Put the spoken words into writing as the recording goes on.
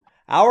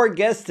Our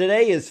guest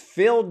today is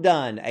Phil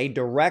Dunn, a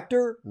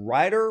director,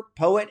 writer,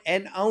 poet,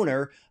 and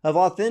owner of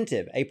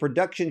Authentive, a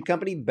production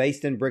company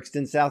based in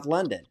Brixton, South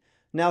London.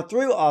 Now,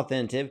 through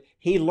Authentive,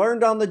 he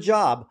learned on the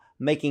job,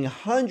 making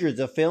hundreds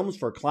of films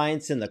for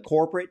clients in the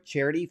corporate,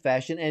 charity,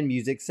 fashion, and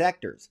music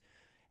sectors.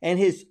 And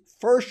his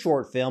first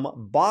short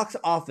film, Box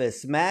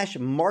Office Smash,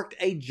 marked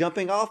a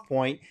jumping off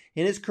point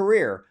in his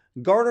career,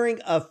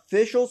 garnering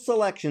official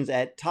selections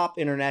at top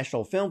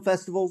international film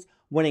festivals,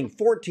 winning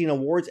 14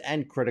 awards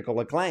and critical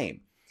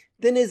acclaim.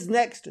 Then his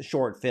next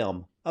short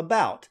film,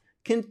 About,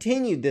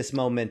 continued this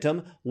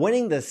momentum,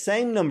 winning the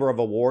same number of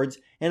awards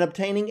and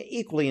obtaining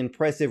equally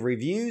impressive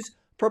reviews,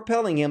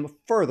 propelling him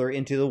further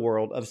into the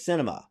world of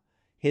cinema.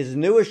 His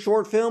newest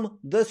short film,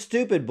 The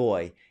Stupid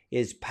Boy,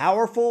 is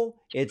powerful,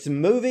 it's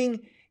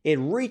moving, it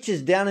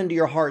reaches down into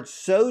your heart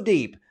so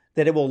deep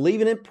that it will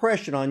leave an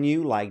impression on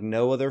you like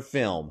no other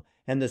film.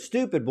 And The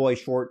Stupid Boy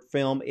short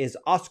film is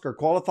Oscar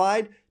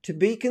qualified to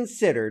be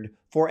considered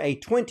for a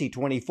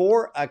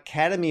 2024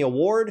 Academy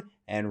Award,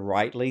 and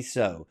rightly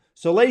so.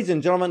 So, ladies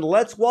and gentlemen,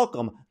 let's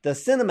welcome the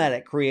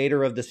cinematic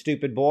creator of The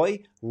Stupid Boy,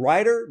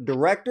 writer,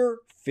 director,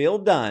 Phil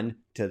Dunn,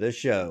 to the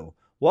show.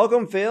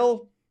 Welcome,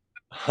 Phil.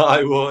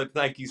 Hi, Ward.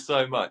 Thank you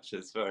so much.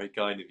 It's very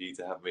kind of you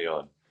to have me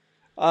on.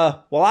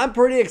 Well, I'm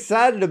pretty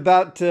excited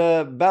about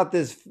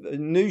this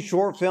new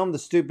short film, The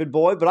Stupid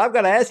Boy, but I've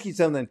got to ask you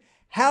something.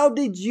 How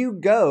did you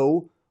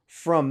go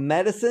from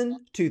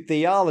medicine to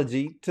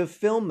theology to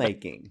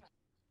filmmaking?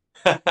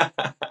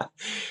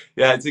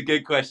 Yeah, it's a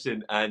good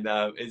question, and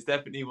it's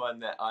definitely one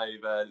that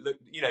I've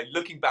looked.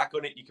 Looking back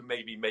on it, you can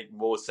maybe make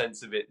more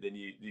sense of it than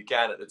you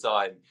can at the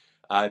time.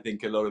 I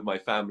think a lot of my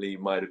family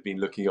might have been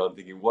looking on,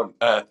 thinking, "What on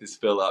earth is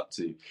Phil up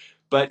to?"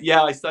 But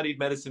yeah, I studied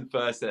medicine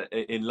first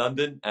in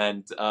London,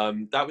 and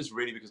that was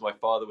really because my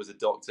father was a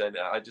doctor, and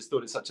I just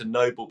thought it's such a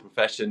noble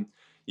profession.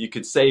 You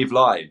could save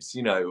lives.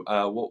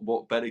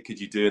 What better could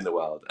you do in the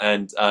world?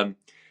 And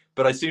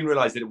but I soon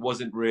realized that it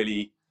wasn't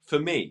really for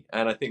me,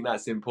 and I think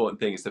that's the important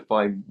thing, is to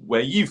find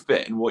where you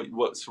fit and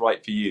what's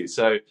right for you.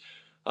 So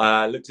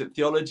I looked at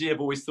theology. I've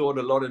always thought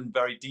a lot and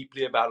very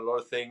deeply about a lot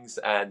of things,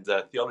 and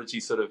theology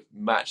sort of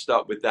matched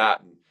up with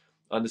that, and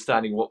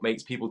understanding what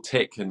makes people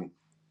tick. And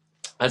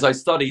as I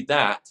studied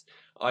that,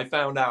 I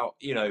found out,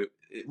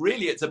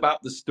 really it's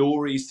about the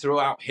stories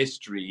throughout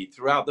history,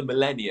 throughout the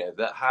millennia,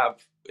 that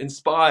have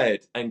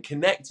inspired and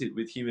connected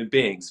with human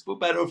beings, for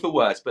better or for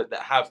worse, but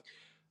that have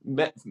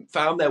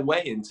found their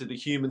way into the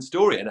human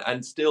story,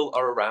 and still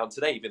are around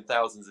today, even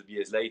thousands of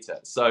years later.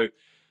 So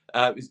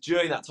it was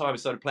during that time I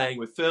started playing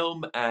with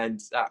film,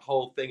 and that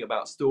whole thing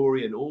about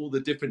story and all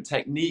the different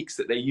techniques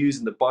that they use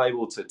in the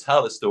Bible to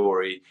tell a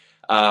story,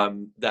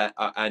 that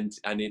and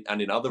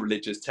in other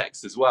religious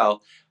texts as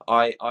well.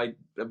 I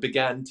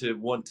began to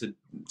want to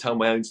tell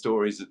my own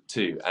stories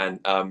too,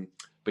 and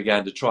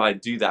began to try and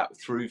do that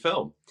through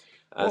film.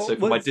 Well, So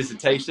for my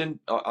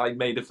dissertation, I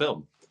made a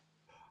film.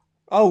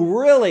 oh,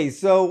 really?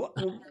 So,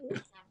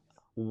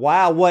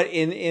 wow, what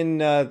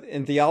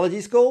in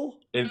theology school?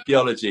 In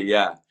theology,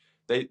 yeah.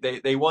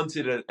 They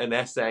wanted an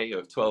essay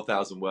of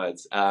 12,000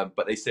 words,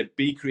 but they said,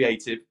 be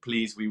creative,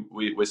 please.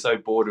 We're so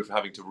bored of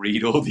having to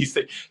read all these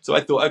things. So I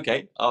thought,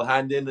 okay, I'll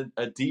hand in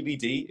a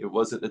DVD, it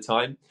was at the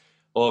time,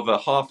 of a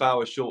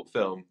half-hour short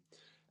film.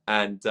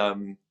 And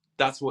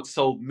that's what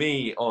sold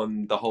me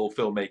on the whole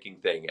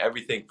filmmaking thing.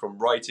 Everything from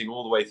writing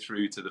all the way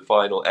through to the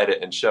final edit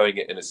and showing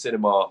it in a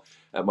cinema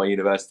at my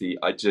university.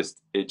 It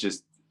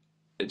just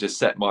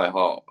set my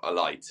heart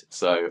alight.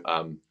 So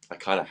I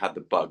kind of had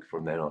the bug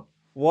from then on.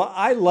 Well,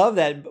 I love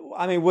that.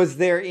 I mean, was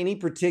there any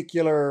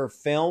particular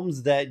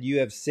films that you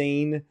have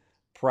seen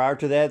prior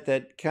to that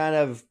that kind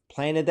of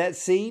planted that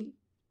seed?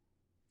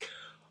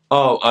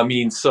 Oh, I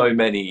mean, so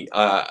many.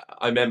 I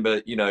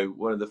remember,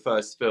 one of the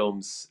first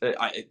films,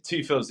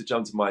 two films that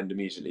jump to mind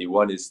immediately.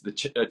 One is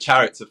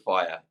Chariots of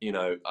Fire.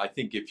 I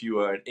think if you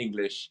were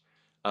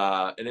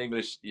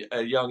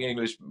a young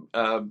English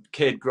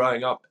kid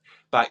growing up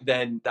back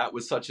then, that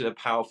was such a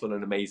powerful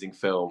and amazing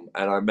film.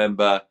 And I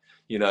remember,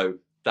 you know,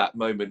 that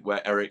moment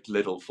where Eric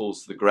Liddell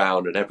falls to the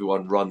ground and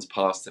everyone runs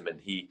past him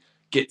and he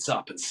gets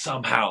up and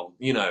somehow,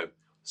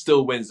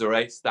 still wins the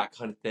race, that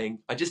kind of thing.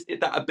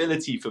 That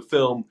ability for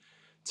film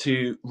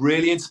to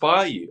really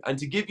inspire you and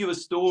to give you a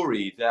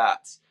story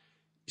that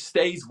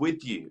stays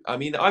with you. I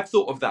mean, I've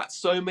thought of that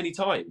so many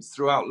times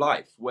throughout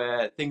life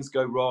where things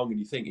go wrong and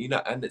you think,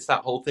 and it's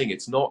that whole thing.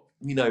 It's not,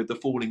 the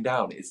falling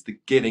down, it's the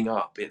getting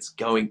up, it's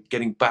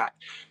getting back,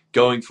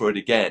 going for it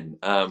again.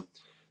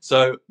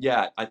 So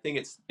yeah, I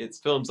think it's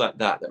films like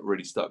that that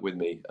really stuck with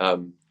me.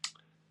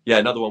 Yeah,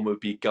 another one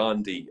would be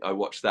Gandhi. I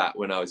watched that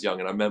when I was young,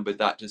 and I remember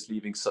that just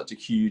leaving such a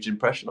huge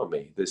impression on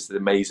me. This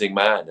amazing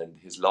man and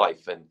his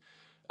life, and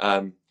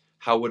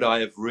how would I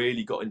have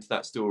really got into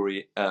that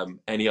story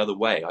any other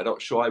way? I'm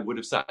not sure I would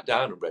have sat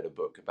down and read a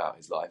book about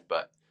his life,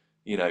 but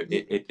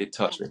it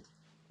touched me.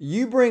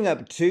 You bring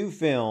up two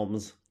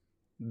films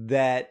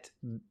that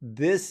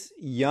this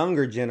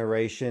younger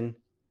generation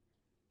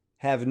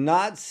have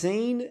not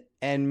seen,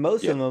 and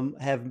most Yeah. of them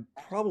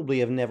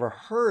have never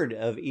heard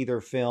of either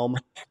film.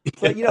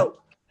 But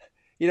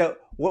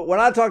when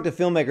I talk to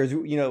filmmakers,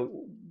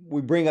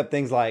 we bring up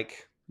things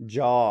like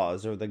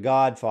Jaws or The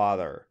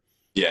Godfather,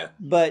 Yeah,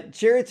 but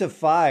Chariots of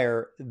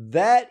Fire,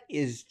 that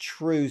is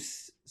true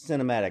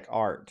cinematic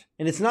art.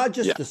 And it's not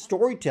just yeah, the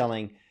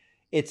storytelling,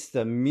 it's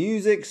the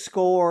music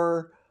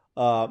score,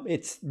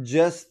 it's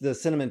just the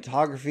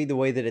cinematography, the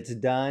way that it's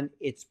done.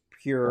 It's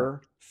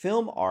pure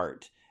film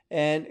art.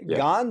 And yeah,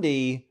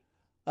 Gandhi,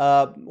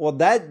 well,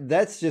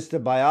 that's just a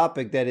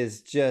biopic that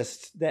is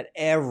just that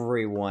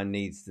everyone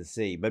needs to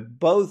see. But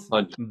both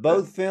 100%.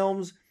 both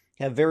films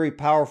have very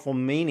powerful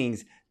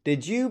meanings.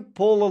 Did you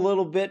pull a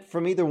little bit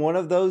from either one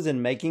of those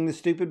in making The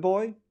Stupid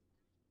Boy?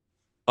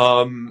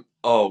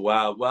 Oh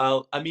wow.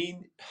 Well, I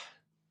mean,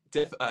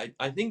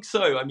 I think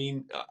so. I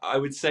mean, I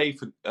would say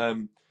for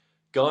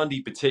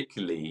Gandhi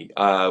particularly,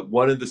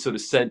 one of the sort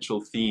of central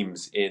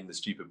themes in The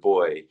Stupid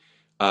Boy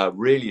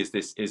really is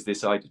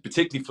this idea,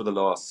 particularly for the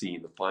last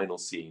scene, the final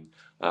scene.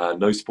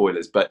 No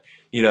spoilers, but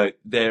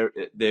there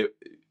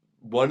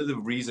one of the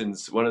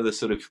reasons, one of the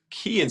sort of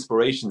key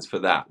inspirations for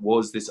that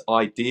was this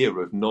idea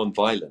of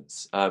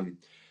non-violence.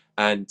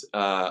 And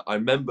I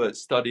remember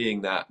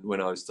studying that when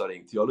I was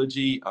studying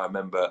theology. I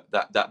remember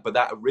but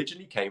that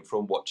originally came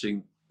from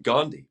watching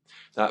Gandhi,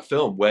 that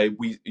film where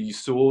you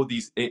saw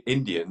these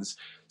Indians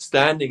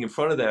standing in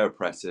front of their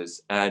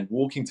oppressors and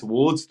walking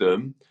towards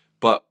them,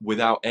 but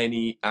without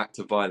any act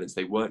of violence.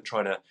 They weren't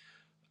trying to,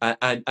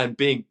 and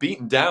being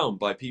beaten down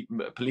by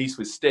police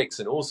with sticks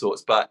and all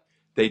sorts, but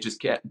they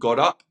just got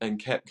up and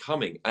kept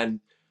coming. And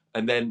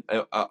then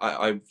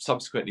I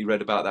subsequently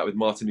read about that with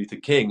Martin Luther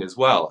King as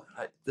well.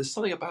 There's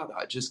something about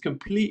that just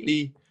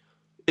completely,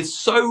 it's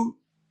so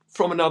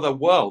from another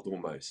world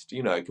almost,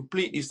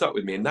 completely stuck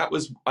with me. And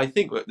I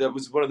think that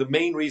was one of the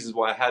main reasons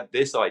why I had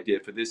this idea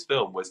for this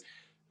film, was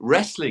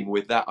wrestling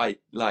with that. I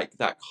like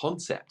that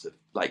concept of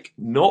like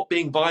not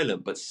being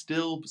violent, but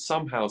still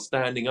somehow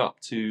standing up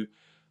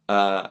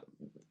uh,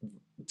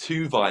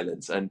 to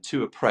violence and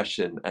to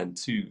oppression and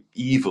to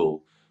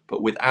evil,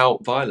 but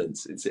without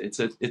violence. It's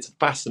a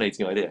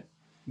fascinating idea.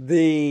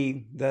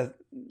 The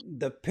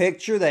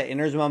picture that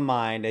enters my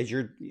mind as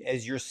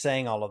you're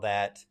saying all of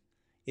that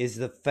is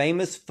the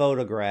famous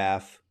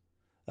photograph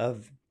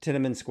of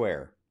Tiananmen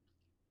Square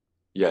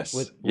Yes,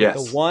 with the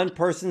yes, one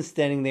person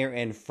standing there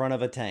in front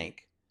of a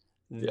tank.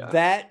 yeah,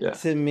 That yeah.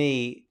 to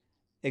me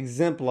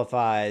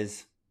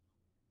exemplifies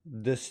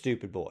The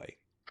Stupid Boy.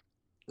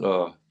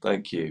 Oh,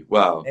 thank you.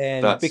 Wow,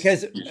 And that's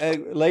because,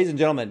 ladies and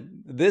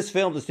gentlemen, this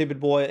film, The Stupid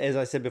Boy, as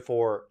I said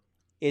before,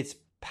 it's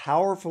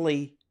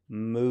powerfully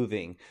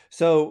moving.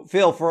 So,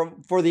 Phil,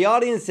 for the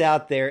audience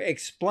out there,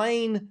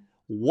 explain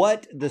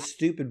what The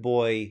Stupid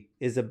Boy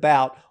is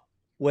about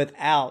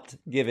without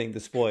giving the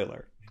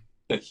spoiler.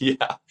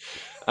 yeah.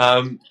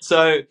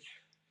 So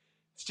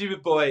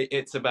Stupid Boy,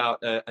 it's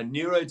about a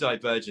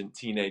neurodivergent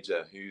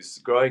teenager who's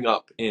growing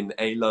up in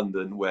a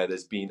London where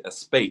there's been a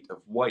spate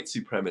of white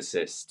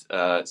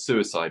supremacist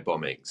suicide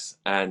bombings.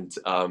 And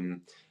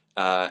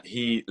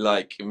he,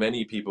 like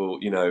many people,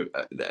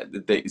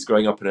 he's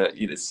growing up in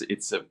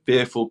it's a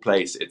fearful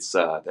place.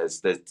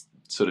 There's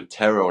sort of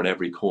terror on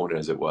every corner,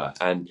 as it were.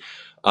 And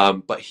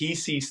but he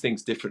sees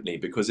things differently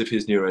because of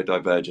his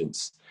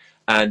neurodivergence.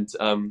 And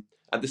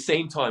at the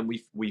same time,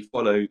 we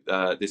follow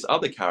this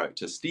other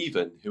character,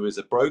 Stephen, who is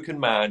a broken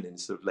man in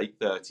sort of late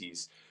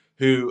 30s,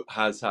 who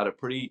has had a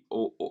pretty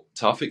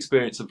tough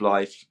experience of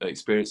life,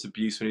 experienced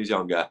abuse when he was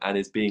younger, and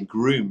is being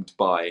groomed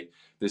by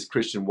this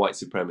Christian white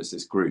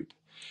supremacist group.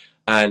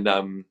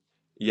 And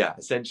yeah,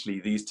 essentially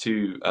these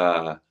two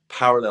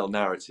parallel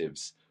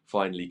narratives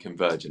finally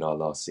converge in our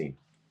last scene.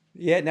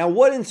 Yeah. Now,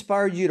 what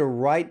inspired you to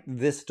write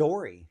this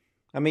story?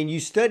 I mean, you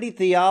studied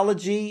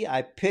theology.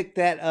 I picked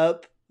that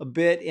up a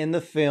bit in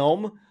the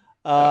film.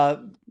 Yeah.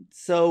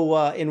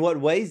 Uh, in what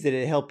ways did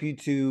it help you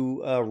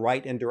to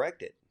write and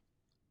direct it?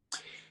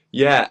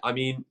 Yeah, I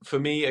mean, for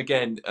me,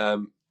 again,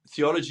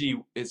 theology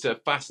is a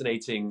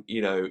fascinating,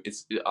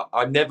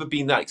 I've never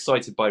been that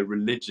excited by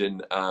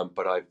religion,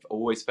 but I've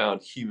always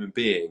found human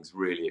beings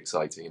really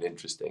exciting and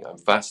interesting. I'm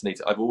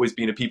fascinated. I've always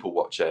been a people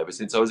watcher ever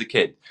since I was a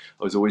kid.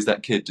 I was always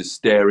that kid just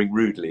staring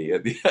rudely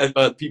at the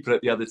at people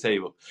at the other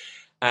table.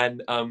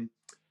 And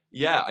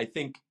yeah, I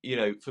think,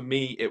 for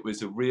me, it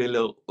was a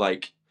real,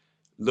 like,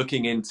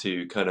 looking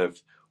into kind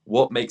of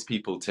what makes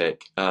people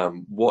tick,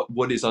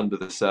 what is under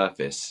the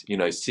surface,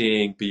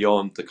 seeing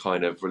beyond the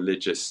kind of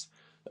religious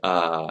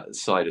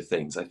side of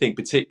things. I think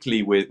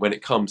particularly when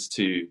it comes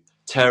to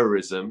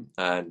terrorism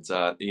and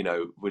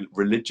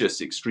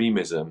religious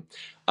extremism,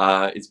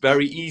 it's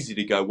very easy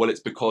to go, well, it's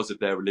because of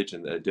their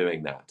religion that they're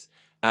doing that.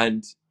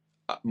 And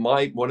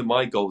my one of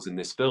my goals in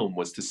this film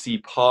was to see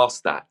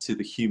past that to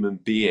the human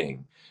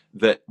being.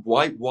 That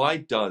why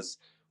does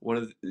one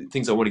of the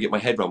things I want to get my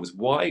head around was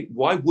why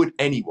would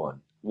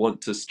anyone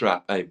want to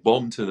strap a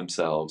bomb to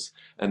themselves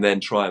and then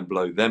try and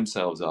blow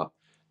themselves up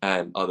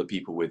and other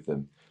people with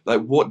them?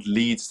 Like, what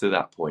leads to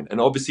that point?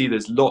 And obviously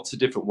there's lots of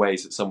different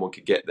ways that someone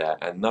could get there,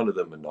 and none of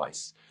them are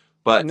nice,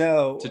 but to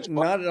No, try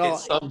not and at get all.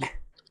 some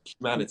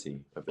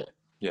humanity of it.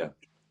 Yeah.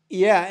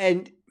 Yeah,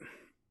 and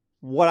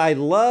what I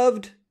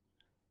loved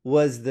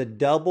was the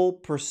double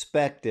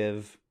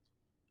perspective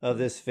of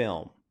this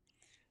film.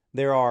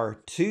 There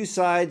are two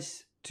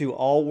sides to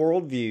all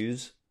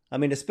worldviews. I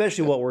mean,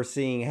 especially Yeah. what we're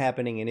seeing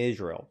happening in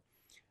Israel.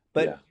 Yeah.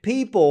 But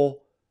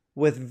people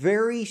with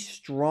very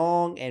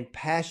strong and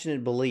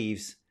passionate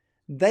beliefs,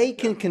 they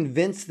can Yeah.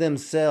 convince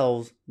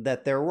themselves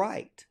that they're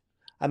right.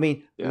 I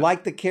mean, Yeah.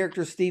 like the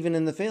character Stephen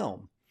in the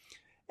film.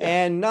 Yeah.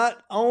 And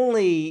not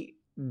only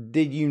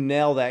did you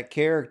nail that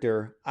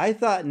character, I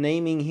thought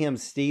naming him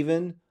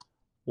Stephen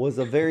was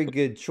a very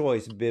good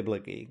choice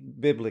biblically.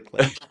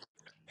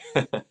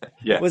 Was that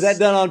Yes.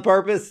 done on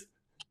purpose?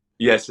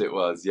 Yes, it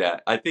was. Yeah,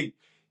 I think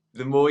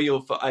the more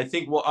I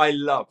think what I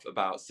love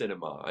about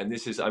cinema, and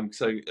this is,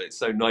 it's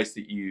so nice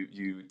that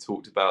you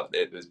talked about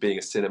it as being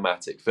a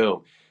cinematic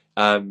film.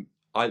 Um,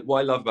 what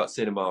I love about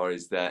cinema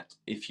is that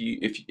if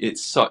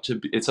it's such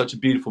a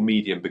beautiful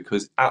medium,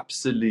 because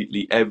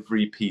absolutely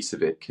every piece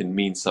of it can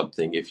mean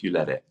something if you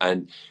let it,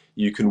 and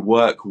you can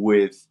work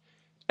with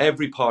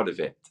every part of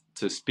it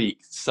to speak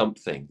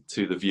something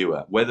to the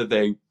viewer, whether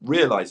they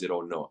realize it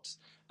or not.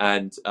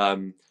 And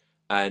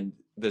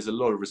there's a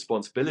lot of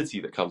responsibility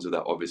that comes with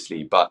that,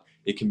 obviously, but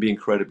it can be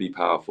incredibly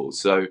powerful.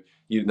 So,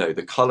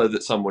 the color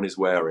that someone is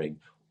wearing,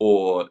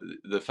 or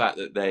the fact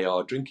that they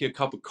are drinking a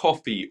cup of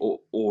coffee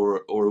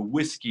or a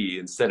whiskey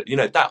instead,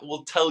 that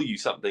will tell you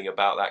something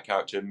about that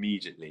character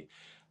immediately.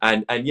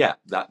 And yeah,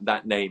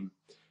 that name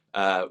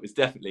is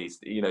definitely,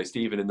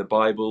 Stephen in the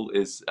Bible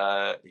is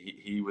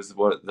he was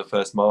the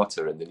first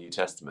martyr in the New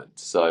Testament.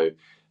 So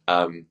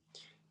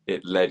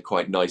it led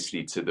quite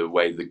nicely to the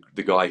way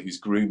the guy who's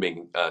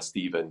grooming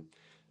Stephen,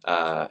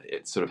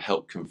 it sort of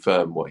helped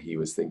confirm what he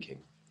was thinking.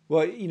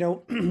 Well,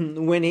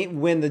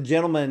 when the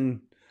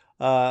gentleman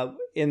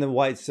in the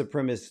white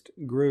supremacist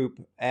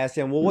group asked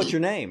him, "Well, what's your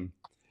name?"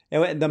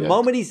 And the Yeah.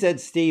 moment he said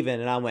Stephen,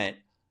 and I went,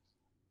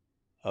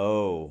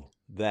 "Oh,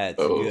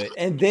 that's Oh. good."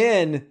 And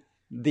then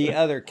the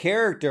other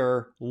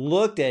character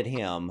looked at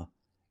him,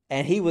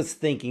 and he was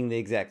thinking the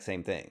exact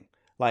same thing,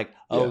 like,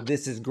 "Oh, Yeah.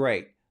 this is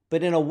great."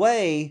 But in a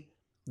way,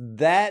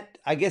 that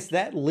I guess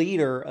that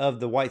leader of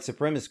the white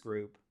supremacist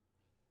group,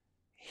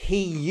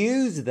 he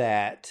used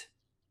that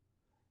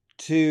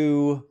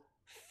to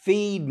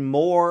feed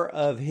more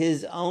of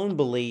his own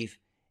belief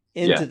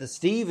into Yeah. the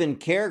Stephen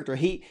character.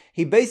 He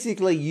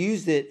basically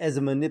used it as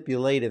a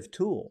manipulative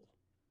tool.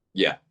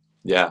 Yeah.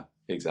 Yeah.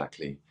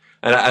 Exactly.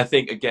 And I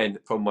think, again,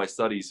 from my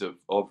studies of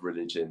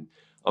religion,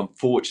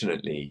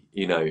 unfortunately,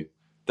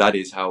 that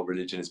is how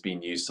religion has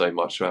been used so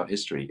much throughout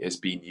history. It's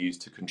been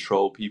used to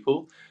control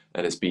people,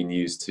 and it's been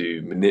used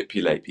to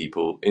manipulate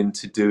people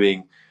into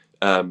doing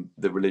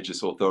the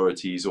religious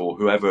authorities, or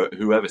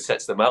whoever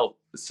sets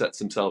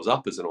themselves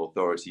up as an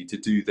authority, to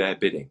do their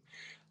bidding.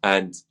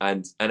 And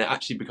it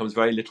actually becomes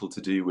very little to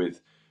do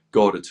with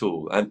God at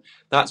all. And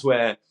that's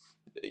where,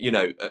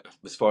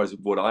 as far as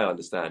what I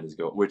understand is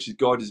God, which is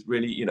God is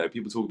really,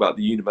 people talk about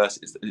the universe,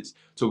 it's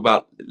talk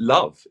about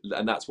love,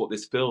 and that's what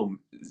this film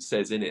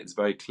says in it. It's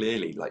very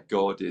clearly like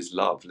God is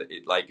love.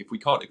 Like, if we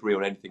can't agree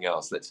on anything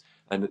else,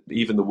 and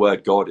even the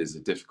word God is a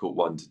difficult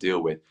one to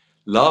deal with.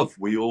 Love,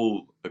 we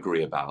all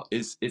agree about,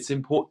 it's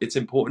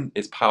important,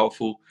 it's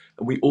powerful,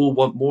 and we all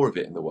want more of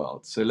it in the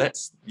world. So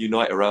let's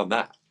unite around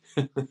that.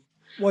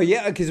 Well,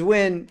 yeah, because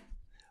and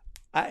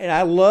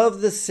I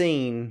love the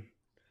scene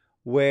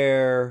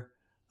where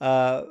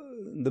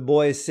the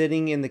boy is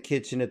sitting in the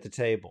kitchen at the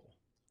table,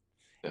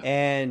 Yeah.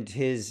 and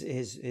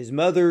his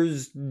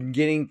mother's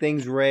getting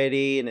things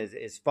ready, and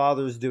his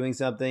father's doing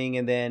something,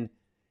 and then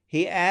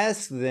he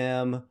asks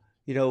them,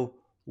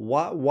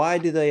 why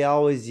do they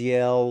always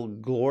yell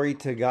 "Glory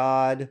to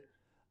God"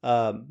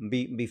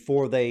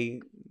 before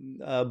they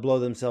blow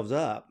themselves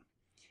up?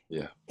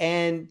 Yeah.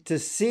 And to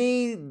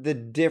see the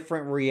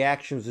different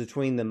reactions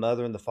between the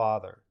mother and the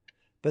father,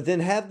 but then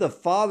have the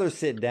father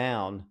sit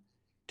down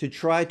to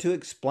try to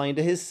explain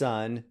to his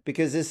son,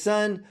 because his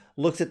son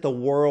looks at the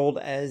world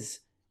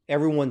as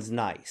everyone's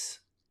nice.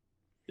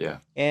 Yeah.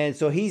 And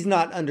so he's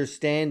not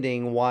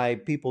understanding why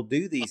people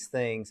do these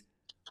things.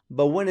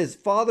 But when his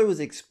father was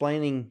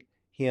explaining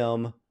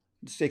to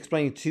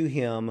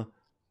him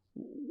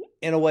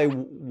in a way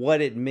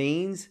what it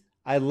means,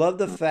 I love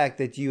the fact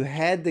that you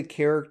had the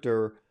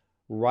character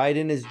write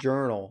in his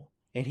journal,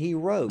 and he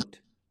wrote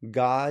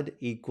God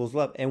equals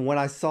love. And when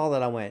I saw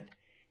that, I went,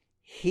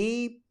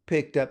 he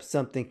picked up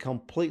something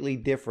completely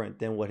different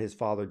than what his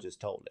father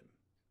just told him.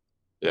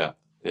 Yeah.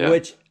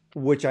 Yeah.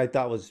 Which I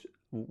thought was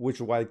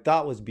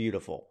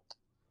beautiful.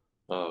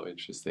 Oh,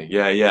 interesting.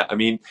 Yeah, yeah. I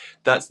mean,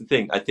 that's the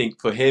thing. I think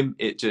for him,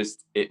 it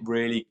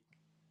really,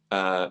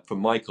 for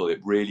Michael,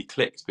 it really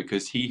clicked,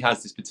 because he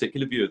has this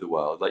particular view of the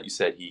world. Like you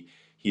said, he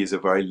is a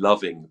very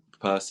loving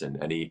person,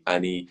 and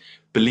he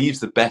believes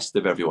the best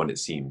of everyone, it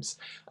seems.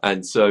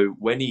 And so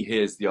when he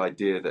hears the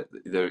idea that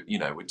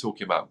we're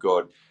talking about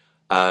God,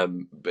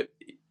 but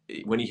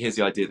when he hears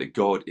the idea that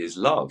God is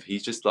love,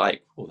 he's just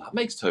like, well, that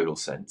makes total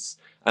sense.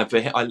 And for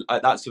him,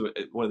 that's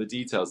one of the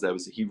details there,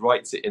 was that he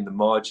writes it in the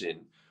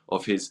margin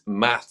of his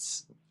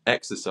maths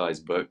exercise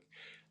book,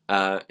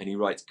 and he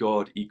writes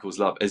God equals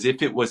love as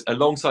if it was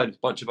alongside a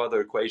bunch of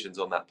other equations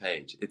on that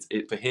page.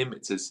 For him,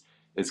 it's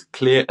as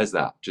clear as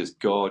that. Just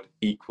God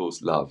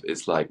equals love.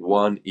 It's like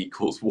one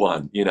equals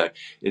one.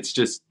 It's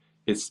just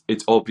it's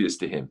obvious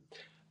to him,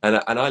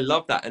 and I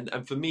love that.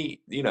 And for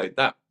me,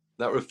 that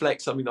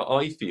reflects something that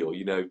I feel.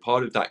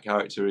 Part of that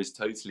character is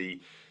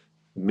totally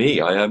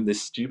me. I am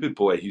this stupid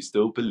boy who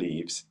still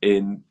believes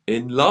in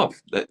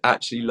love, that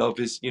actually love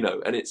is,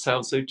 and it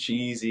sounds so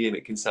cheesy and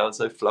it can sound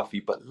so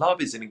fluffy, but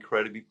love is an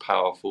incredibly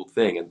powerful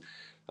thing. And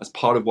that's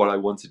part of what I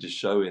wanted to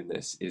show in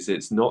this, is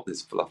it's not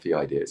this fluffy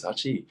idea. It's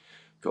actually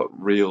got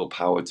real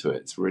power to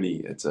it.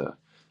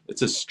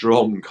 It's a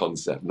strong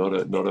concept, not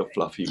a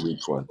fluffy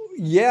weak one.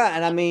 Yeah,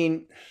 and I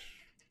mean,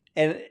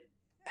 and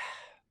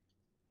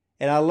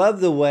I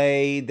love the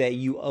way that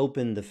you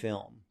open the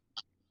film.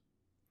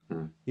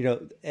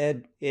 Mm.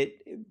 Ed, it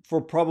for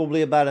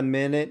probably about a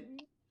minute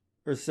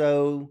or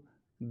so,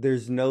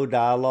 there's no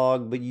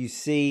dialogue, but you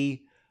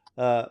see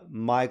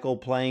Michael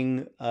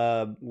playing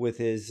with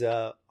his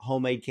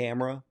homemade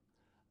camera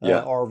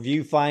Yeah. or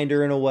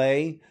viewfinder in a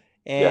way,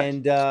 Yes.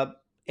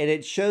 and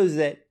it shows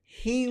that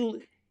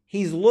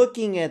he's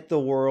looking at the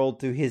world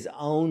through his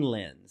own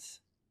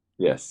lens,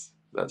 Yes,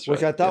 that's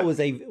which right. I thought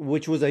Yeah.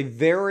 was a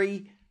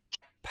very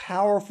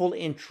powerful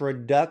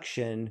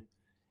introduction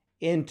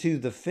into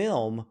the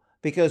film,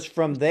 because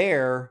from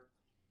there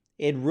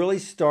it really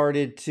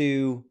started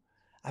to,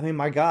 I mean,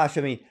 my gosh,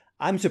 I mean,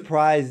 I'm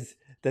surprised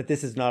that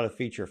this is not a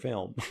feature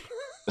film.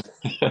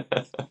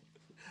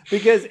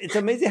 Because it's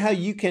amazing how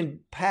you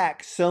can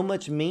pack so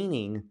much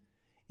meaning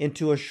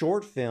into a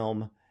short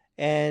film,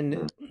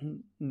 and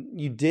Mm.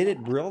 you did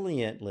it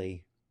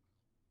brilliantly.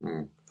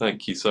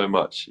 Thank you so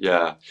much.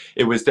 Yeah,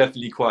 it was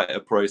definitely quite a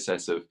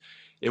process of.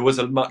 It was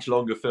a much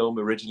longer film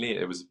originally.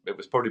 It was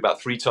probably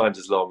about 3 times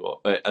as long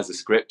as a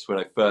script when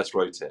I first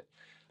wrote it,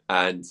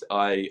 and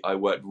I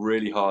worked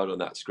really hard on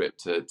that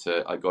script.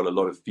 I got a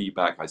lot of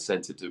feedback. I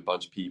sent it to a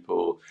bunch of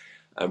people.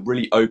 I'm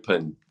really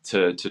open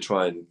to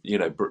try and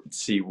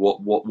see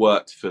what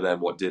worked for them,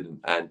 what didn't,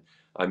 and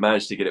I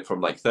managed to get it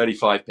from like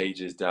 35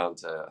 pages down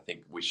to, I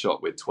think we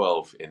shot with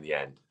 12 in the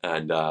end,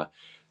 and.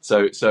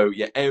 So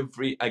yeah, it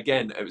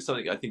was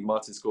something I think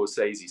Martin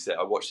Scorsese said.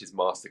 I watched his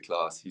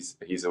masterclass.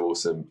 He's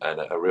awesome and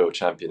a real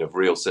champion of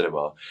real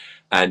cinema.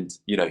 And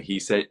he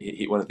said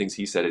one of the things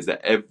he said is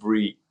that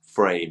every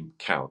frame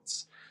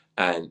counts,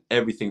 and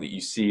everything that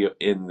you see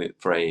in the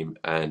frame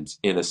and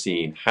in a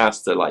scene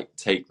has to like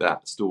take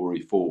that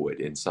story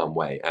forward in some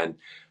way. And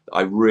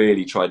I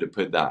really tried to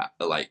put that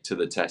like to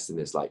the test in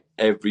this. Like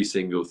every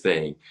single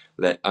thing,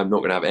 that I'm not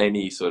going to have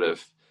any sort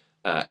of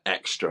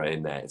extra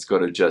in there. It's got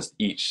to just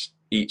each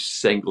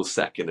single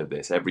second of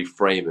this, every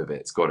frame of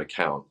it's got to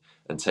count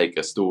and take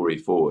a story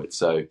forward.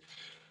 So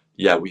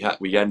yeah,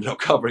 we ended up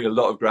covering a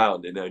lot of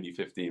ground in only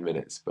 15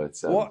 minutes. But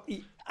Well,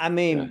 I yeah,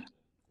 mean,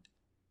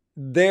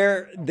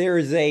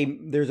 there's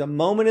a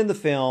moment in the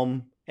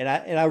film, and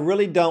I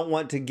really don't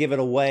want to give it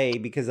away,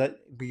 because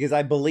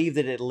I believe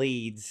that it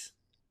leads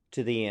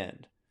to the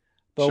end.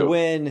 But sure,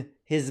 when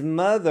his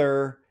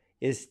mother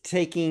is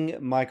taking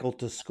Michael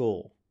to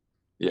school,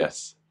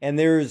 yes, and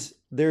there's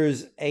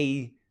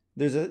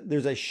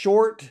a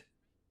short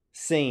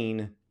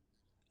scene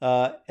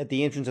at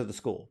the entrance of the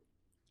school,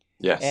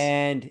 yes,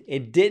 and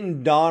it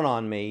didn't dawn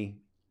on me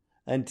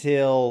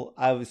until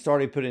I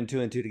started putting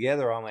two and two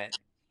together. I went,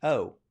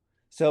 oh,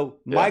 so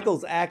yeah,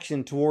 Michael's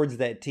action towards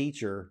that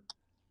teacher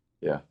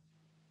yeah,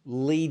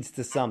 leads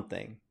to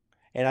something.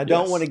 And I yes,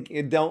 don't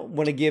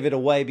want to give it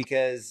away,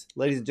 because,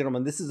 ladies and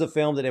gentlemen, this is a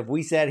film that if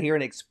we sat here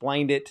and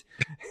explained it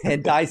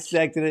and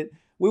dissected it,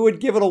 we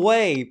would give it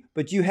away.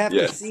 But you have to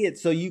yes, see it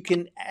so you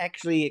can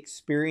actually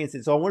experience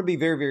it. So I want to be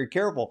very, very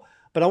careful.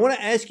 But I want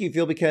to ask you,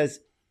 Phil, because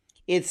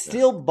it yeah,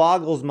 still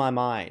boggles my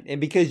mind, and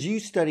because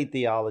you studied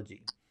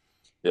theology,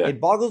 yeah,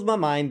 it boggles my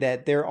mind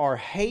that there are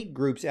hate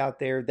groups out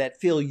there that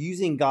feel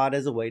using God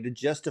as a way to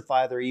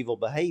justify their evil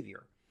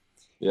behavior.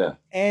 yeah.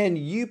 And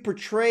you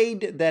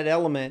portrayed that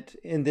element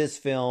in this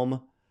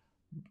film.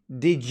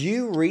 Did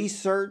you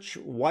research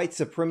white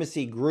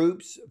supremacy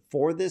groups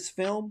for this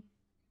film?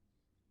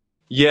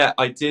 Yeah,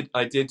 I did.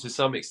 I did to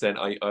some extent.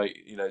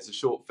 It's a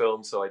short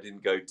film, so I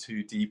didn't go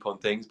too deep on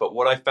things. But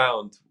what I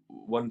found,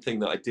 one thing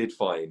that I did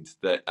find,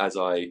 that as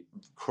I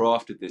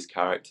crafted this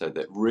character,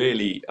 that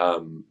really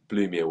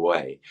blew me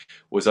away,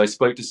 was I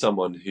spoke to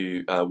someone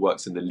who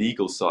works in the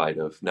legal side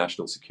of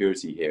national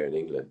security here in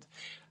England,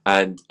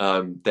 and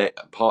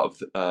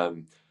part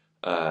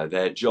of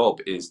their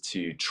job is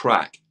to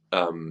track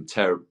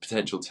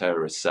potential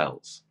terrorist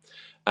cells.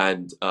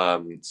 And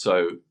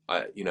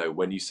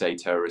when you say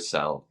terrorist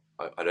cell,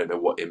 I don't know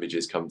what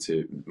images come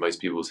to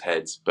most people's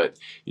heads, but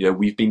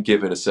we've been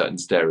given a certain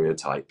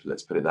stereotype.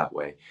 Let's put it that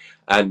way.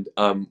 And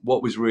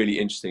what was really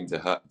interesting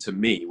to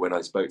me when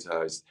I spoke to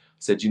her, is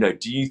said,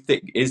 do you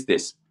think, is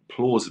this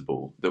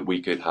plausible that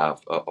we could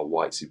have a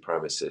white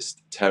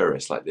supremacist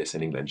terrorist like this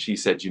in England? She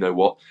said, you know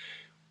what?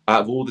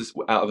 Out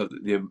of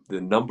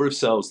the number of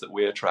cells that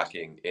we are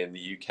tracking in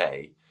the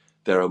UK,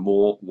 there are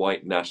more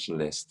white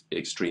nationalist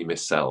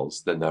extremist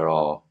cells than there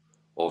are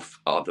of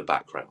other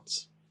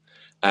backgrounds.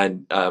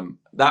 And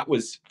that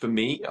was, for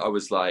me, I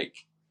was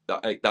like,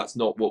 that's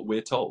not what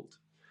we're told.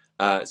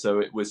 So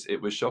it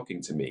was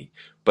shocking to me.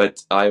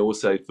 But I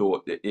also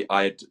thought that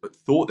I had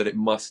thought that it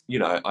must,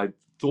 I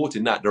thought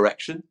in that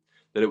direction,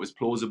 that it was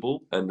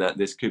plausible and that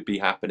this could be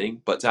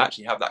happening. But to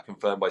actually have that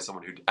confirmed by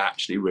someone who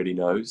actually really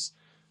knows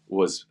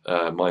was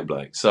mind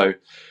blowing. So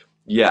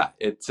yeah,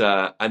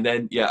 and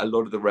then yeah, a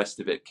lot of the rest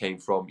of it came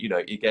from,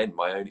 again,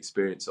 my own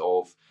experience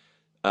of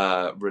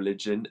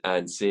religion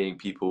and seeing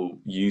people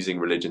using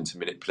religion to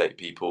manipulate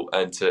people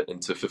and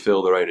to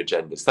fulfill their own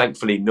agendas.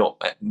 Thankfully,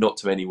 not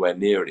to anywhere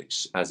near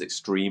as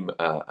extreme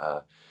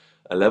a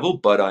level,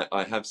 but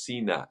I have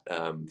seen that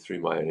through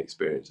my own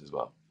experience as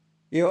well.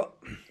 You know,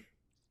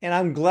 and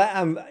I'm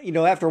glad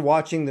after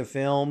watching the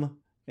film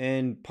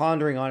and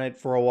pondering on it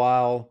for a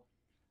while,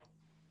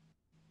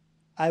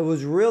 I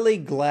was really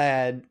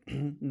glad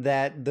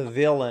that the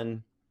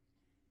villain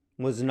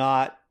was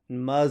not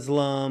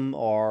Muslim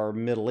or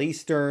Middle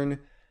Eastern,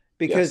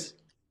 because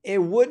Yes. it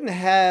wouldn't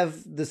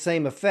have the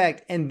same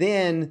effect. And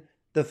then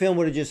the film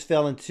would have just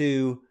fell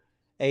into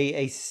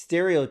a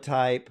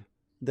stereotype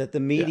that the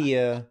Yeah.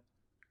 media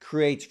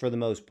creates for the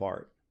most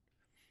part.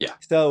 Yeah.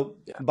 So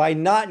Yeah. by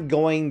not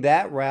going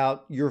that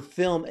route, your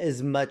film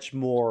is much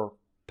more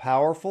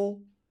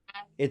powerful.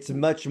 It's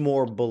much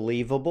more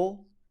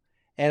believable.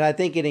 And I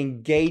think it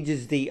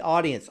engages the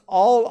audience,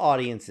 all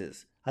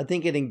audiences. I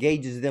think it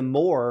engages them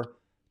more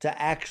to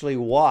actually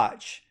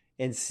watch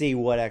and see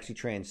what actually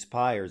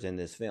transpires in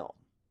this film.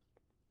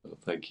 Well,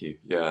 thank you.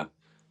 Yeah,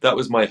 that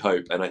was my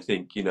hope, and I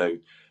think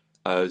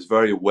I was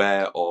very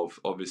aware of,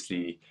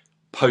 obviously,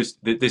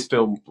 this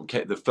film.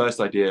 The first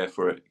idea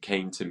for it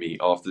came to me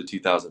after the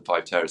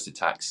 2005 terrorist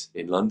attacks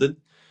in London,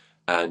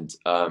 and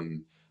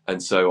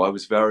so I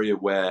was very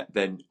aware.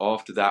 Then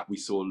after that, we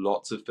saw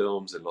lots of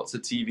films and lots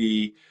of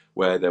TV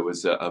where there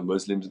was a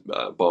Muslim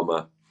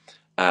bomber,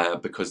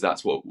 because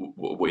that's what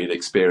we had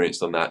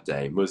experienced on that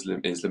day: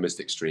 Muslim Islamist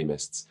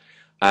extremists,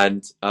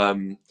 and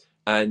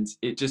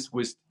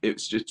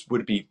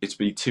it'd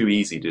be too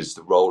easy to just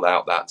roll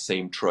out that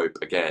same trope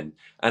again.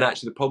 And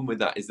actually, the problem with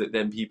that is that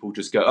then people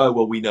just go, oh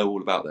well, we know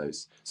all about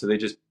those, so they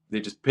just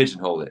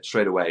pigeonhole it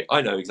straight away.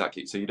 I know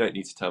exactly, so you don't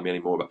need to tell me any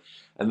more about.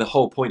 And the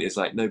whole point is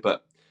like, no,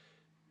 but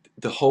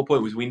the whole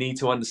point was we need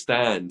to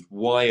understand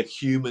why a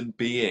human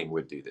being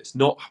would do this,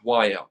 not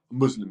why a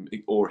Muslim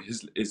or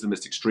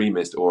Islamist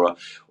extremist or a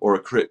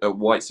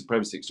white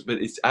supremacist,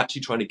 but it's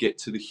actually trying to get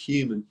to the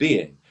human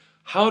being.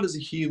 How does a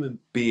human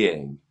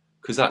being,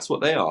 because that's what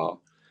they are,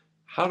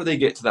 how do they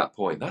get to that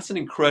point? That's an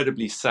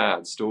incredibly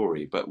sad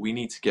story, but we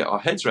need to get our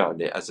heads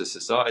around it as a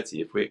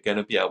society if we're going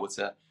to be able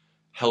to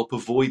help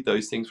avoid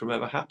those things from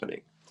ever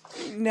happening.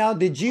 Now,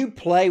 did you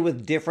play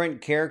with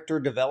different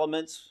character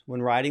developments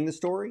when writing the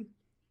story?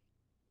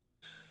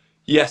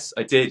 Yes,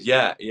 I did.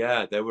 Yeah,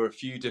 yeah. There were a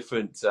few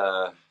different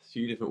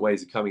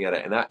ways of coming at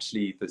it, and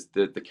actually,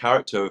 the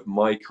character of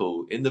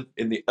Michael in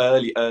the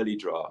early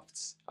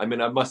drafts. I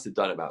mean, I must have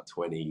done about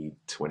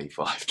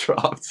 20-25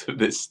 drafts of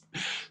this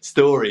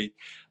story,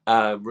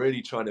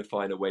 really trying to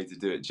find a way to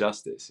do it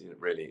justice.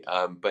 Really.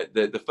 But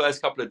the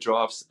first couple of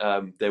drafts,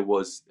 there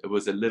was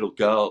a little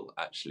girl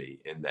actually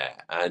in there,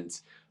 and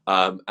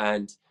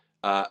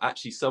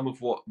actually, some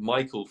of what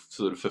Michael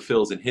sort of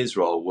fulfills in his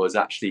role was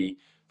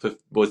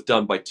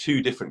done by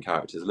two different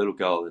characters, a little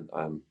girl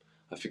and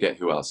I forget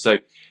who else.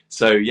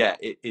 So yeah,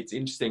 it's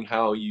interesting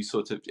how you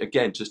sort of,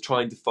 again, just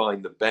trying to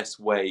find the best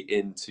way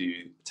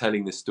into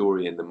telling the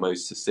story in the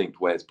most succinct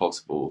way as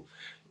possible.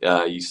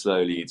 You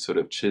slowly sort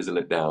of chisel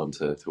it down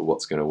to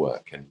what's going to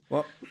work, and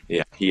Well,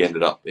 yeah, he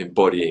ended up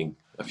embodying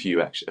a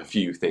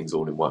few things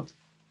all in one.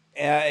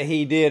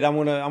 he did. I'm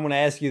gonna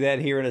ask you that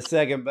here in a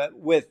second, but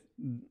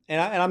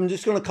I'm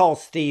just gonna call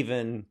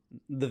Steven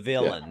the Yeah,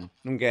 villain.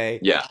 Okay.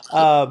 yeah,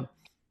 Um,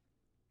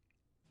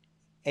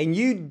 and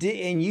you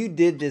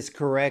did this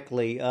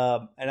correctly.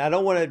 And I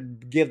don't want to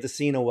give the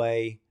scene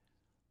away,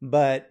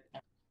 but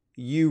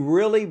you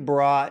really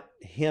brought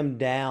him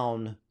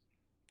down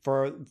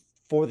for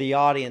for the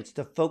audience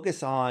to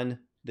focus on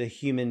the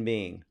human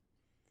being.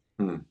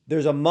 mm,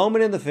 There's a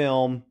moment in the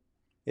film,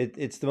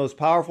 it's the most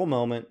powerful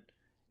moment.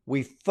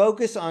 We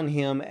focus on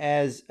him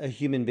as a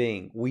human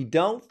being. We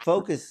don't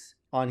focus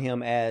on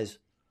him as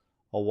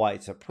a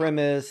white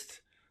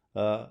supremacist,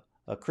 a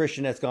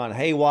Christian that's gone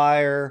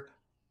haywire.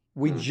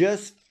 We mm,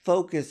 just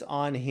focus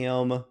on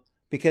him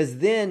because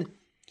then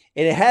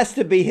it has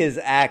to be his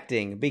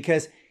acting,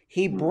 because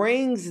he mm,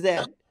 brings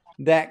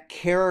that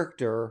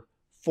character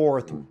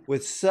forth mm,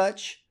 with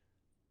such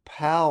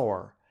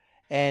power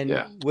and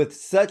yeah, with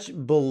such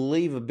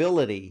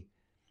believability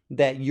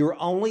that you're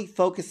only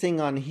focusing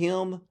on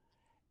him.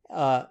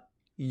 uh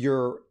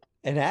you're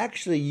and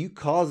actually you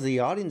cause the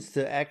audience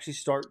to actually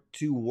start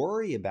to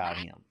worry about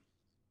him.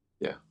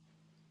 yeah.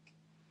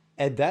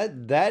 And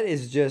that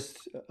is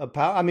just a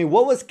power. I mean,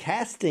 what was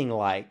casting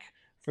like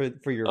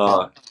for your Uh,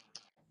 film?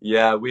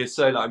 Yeah, we're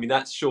so. I mean,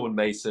 that's Sean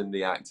Mason,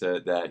 the actor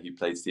there who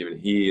played Stephen.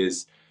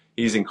 He's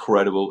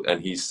incredible,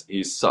 and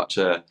he's such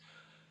a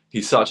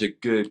he's such a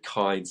good,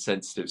 kind,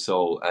 sensitive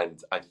soul,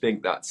 and I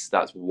think that's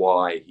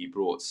why he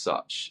brought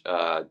such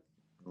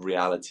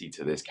reality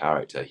to this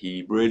character.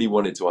 He really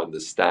wanted to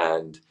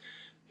understand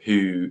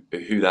who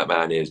that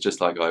man is, just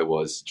like I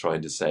was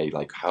trying to say,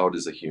 like, how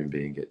does a human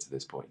being get to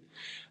this point?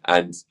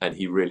 And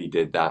he really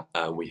did that.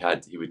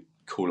 He would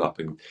call up,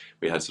 and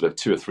we had sort of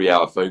 2 or 3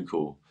 hour phone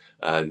call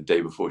the day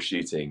before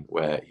shooting,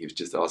 where he was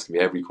just asking me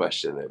every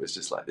question. It was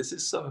just like, this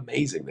is so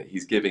amazing that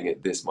he's giving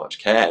it this much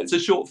care. It's a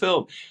short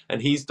film,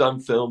 and he's done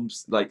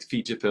films, like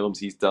feature films.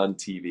 He's done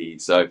TV.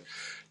 So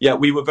yeah,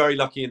 we were very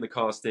lucky in the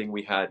casting.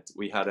 We had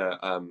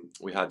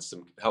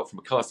some help from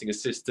a casting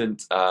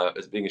assistant.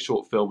 As being a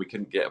short film, we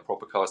couldn't get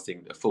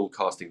a full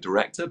casting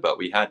director, but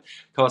we had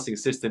casting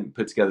assistant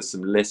put together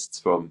some lists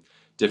from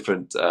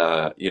different,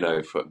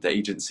 from the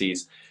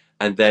agencies.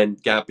 And then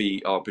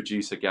Gabby, our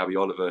producer, Gabby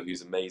Oliver,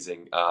 who's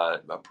amazing,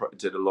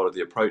 did a lot of the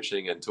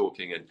approaching and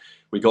talking, and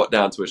we got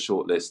down to a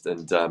short list.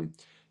 And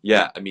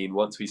yeah, I mean,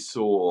 once we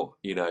saw,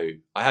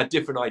 I had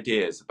different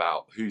ideas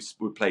about who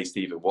would play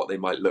Stephen, what they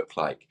might look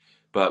like.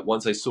 But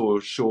once I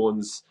saw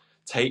Sean's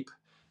tape,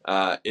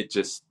 it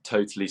just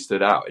totally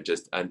stood out.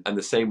 And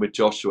the same with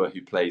Joshua,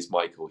 who plays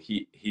Michael.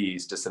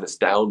 He's just an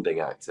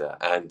astounding actor,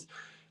 and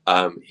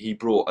he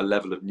brought a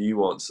level of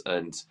nuance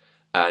and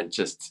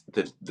just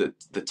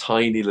the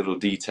tiny little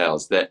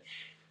details that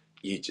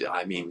you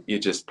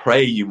just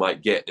pray you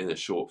might get in a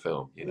short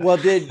film. Well,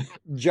 did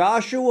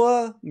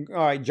Joshua?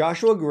 All right,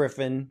 Joshua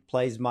Griffin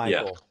plays Yeah,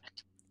 Michael.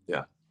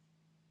 yeah.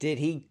 Did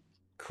he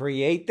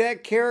create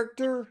that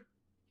character,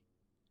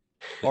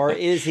 or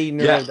is he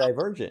Yeah.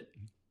 neurodivergent?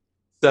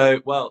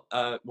 So,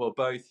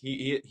 both.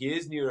 He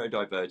is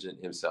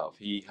neurodivergent himself.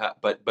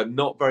 But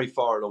not very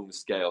far along the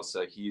scale.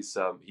 So he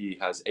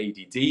has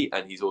ADD,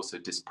 and he's also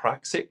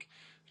dyspraxic,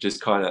 which is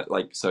kind of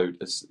like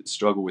a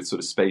struggle with sort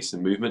of space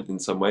and movement in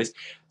some ways.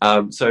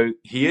 So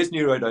he is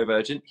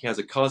neurodivergent. He has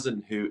a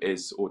cousin who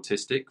is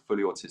autistic,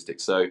 fully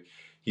autistic. So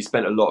he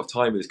spent a lot of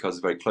time with his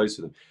cousin, very close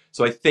with him.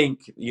 So I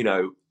think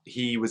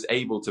he was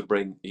able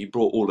to he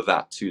brought all of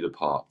that to the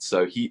part.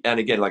 So and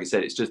again, like I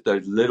said, it's just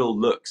those little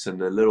looks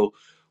and the little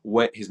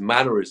his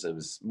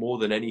mannerisms more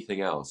than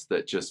anything else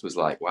that just was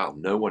like, wow,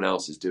 no one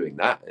else is doing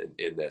that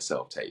in their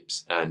self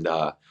tapes. And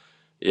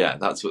yeah,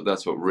 that's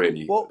what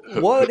really Well,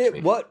 hooked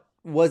me. what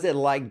was it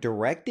like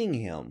directing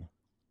him?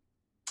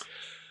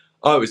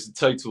 Oh, it was a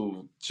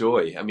total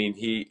joy. I mean,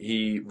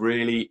 he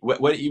really,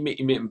 when you meet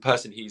him in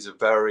person, he's a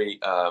very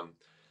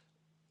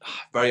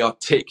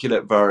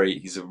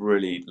articulate, he's a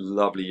really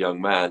lovely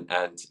young man,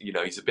 and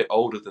he's a bit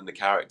older than the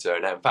character.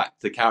 And in fact,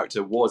 the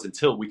character was,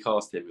 until we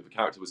cast him, the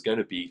character was going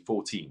to be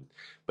 14,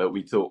 but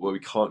we thought, well, we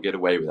can't get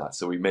away with that,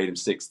 so we made him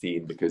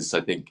 16, because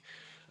I think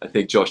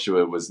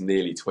Joshua was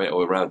nearly 20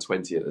 or around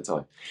 20 at the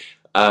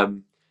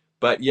time.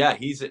 But yeah,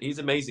 he's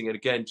amazing, and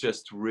again,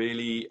 just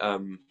really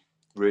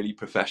really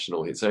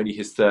professional. It's only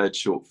his third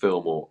short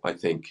film, or I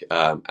think,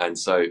 and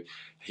so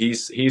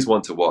he's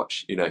one to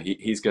watch.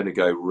 He's going to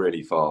go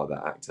really far,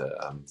 that actor.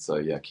 So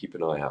yeah, keep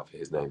an eye out for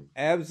his name.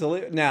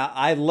 Absolutely. Now,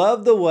 I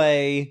love the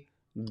way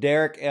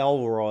Derek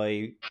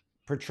Elroy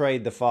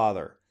portrayed the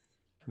father.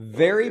 Oh,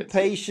 Very good.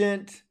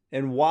 patient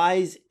and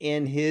wise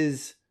in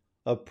his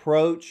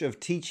approach of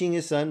teaching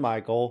his son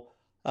Michael.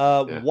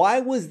 Yeah. Why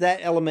was that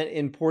element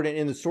important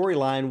in the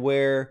storyline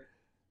where,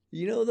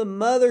 the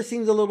mother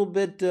seems a little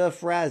bit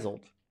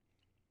frazzled?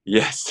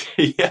 Yes.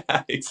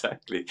 Yeah.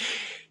 Exactly.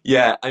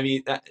 Yeah. I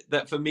mean,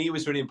 that for me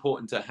was really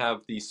important to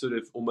have these sort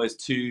of almost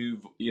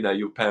two.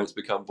 Your parents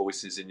become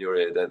voices in your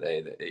ear, don't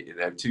they?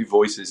 Two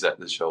voices at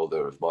the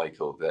shoulder of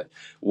Michael. That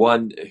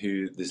one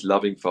this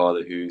loving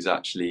father who's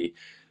actually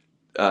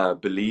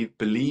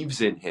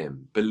believes in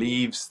him,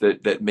 believes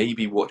that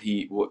maybe what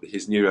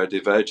his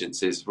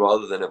neurodivergence is,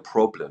 rather than a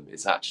problem,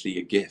 is actually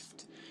a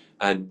gift.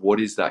 And what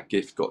is that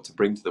gift got to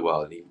bring to the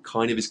world? And he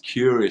kind of is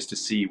curious to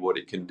see what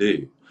it can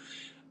do.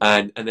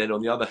 And then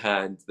on the other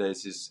hand,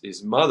 there's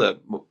his mother,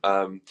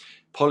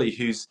 Polly,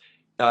 who's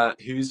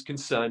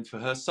concerned for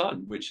her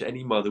son, which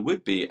any mother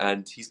would be,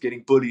 and he's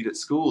getting bullied at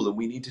school, and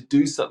we need to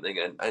do something,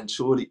 and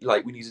surely,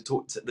 like, we need to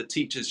talk to the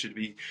teachers, should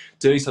be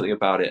doing something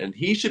about it, and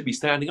he should be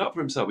standing up for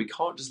himself. We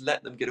can't just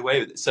let them get away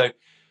with it. So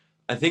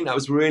I think that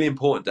was really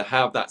important to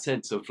have that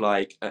sense of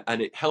like,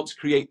 and it helps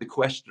create the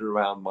question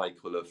around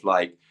Michael of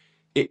like,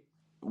 it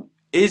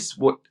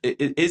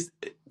it is,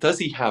 does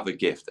he have a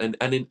gift, and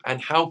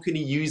how can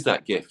he use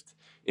that gift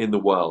in the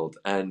world,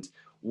 and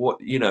how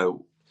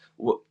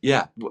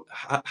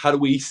do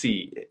we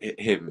see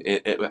him,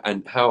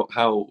 and how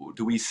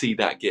do we see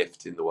that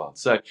gift in the world?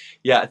 So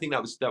yeah, I think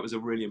that was a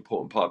really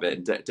important part of it.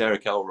 And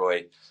Derek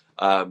Elroy,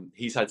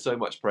 he's had so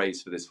much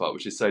praise for this part,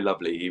 which is so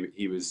lovely.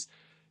 He was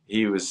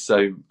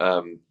so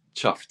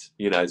chuffed,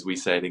 as we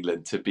say in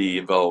England, to be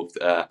involved,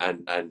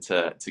 and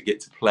to get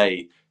to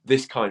play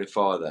this kind of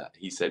father.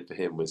 He said for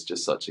him was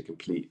just such a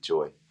complete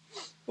joy.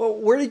 Well,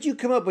 where did you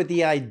come up with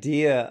the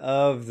idea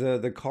of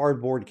the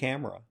cardboard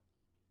camera?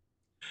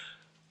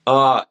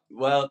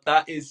 Well,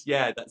 that's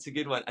a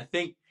good one. I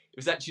think it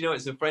was actually,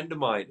 it's a friend of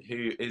mine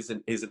who is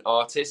an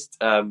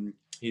artist.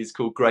 He's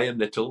called Graham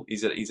Little.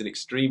 He's an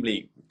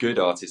extremely good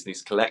artist, and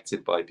he's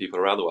collected by people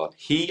around the world.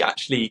 He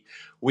actually,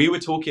 we were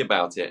talking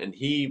about it, and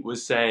he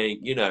was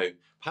saying,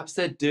 perhaps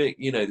they're doing,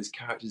 this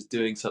character's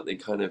doing something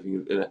kind of,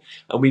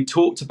 and we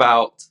talked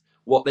about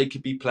what they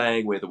could be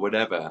playing with or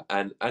whatever.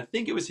 And I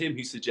think it was him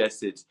who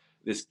suggested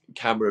this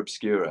camera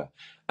obscura.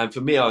 And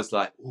for me, I was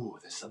like, oh,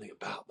 there's something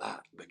about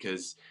that,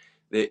 because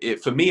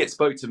for me, it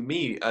spoke to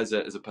me as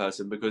a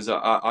person, because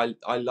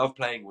I love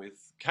playing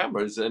with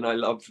cameras, and I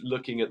love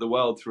looking at the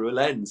world through a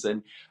lens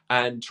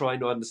and trying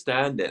to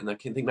understand it. And I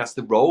can think that's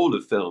the role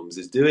of films,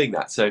 is doing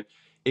that. So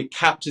it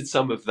captured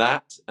some of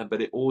that,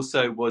 but it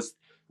also was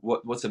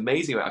what's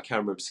amazing about a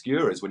camera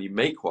obscura is when you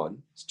make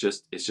one, it's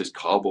just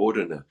cardboard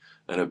and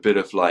a bit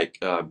of like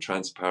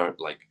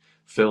transparent like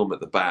film at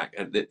the back,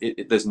 and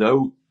there's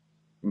no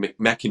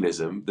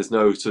mechanism, there's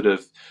no sort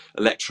of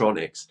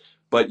electronics,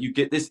 but you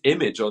get this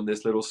image on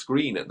this little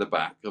screen at the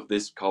back of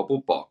this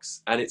cardboard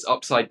box, and it's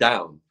upside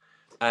down.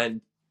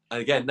 And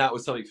again, that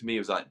was something for me. It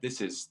was like,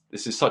 this is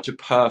such a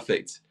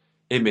perfect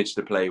image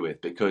to play with,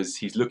 because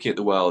he's looking at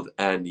the world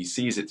and he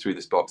sees it through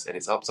this box and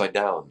it's upside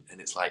down, and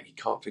it's like he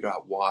can't figure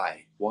out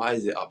why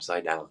is it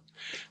upside down.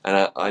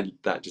 And I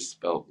that just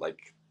felt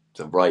like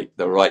the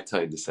right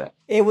tone to set.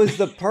 It was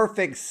the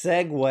perfect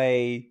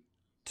segue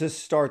to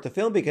start the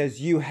film,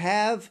 because you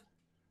have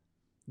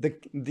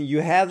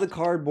the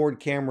cardboard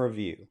camera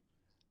view,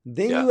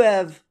 then you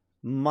have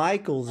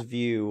Michael's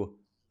view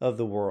of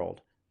the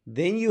world,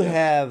 then you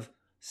have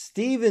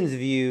Steven's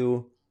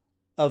view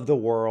of the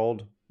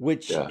world,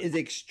 which is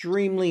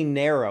extremely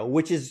narrow,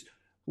 which is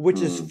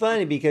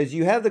funny, because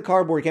you have the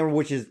cardboard camera,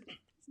 which is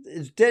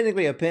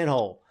technically a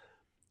pinhole.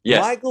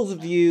 Yes. Michael's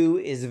view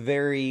is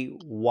very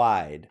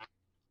wide,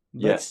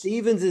 but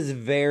Steven's is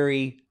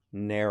very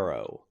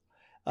narrow.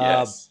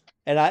 Yes.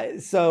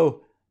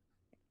 So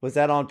was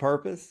that on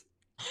purpose?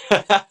 Do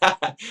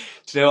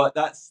you know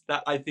what?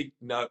 I think,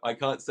 no, I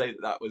can't say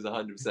that was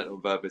 100%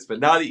 on purpose. But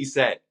now that you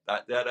said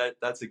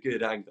that's a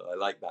good angle. I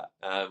like that.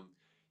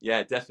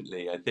 Yeah,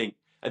 definitely. I think,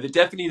 and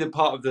definitely the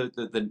part of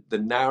the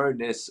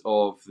narrowness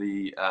of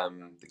the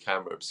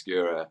camera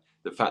obscura,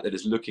 the fact that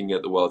it's looking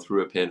at the world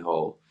through a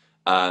pinhole.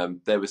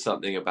 There was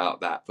something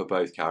about that for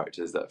both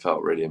characters that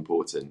felt really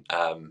important.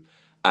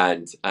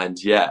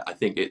 And yeah, I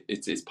think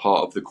it's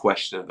part of the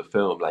question of the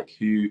film, like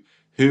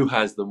who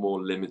has the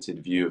more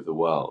limited view of the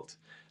world.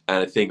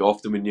 And I think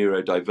often with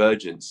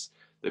neurodivergence,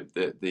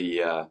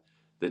 the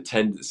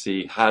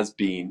tendency has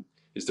been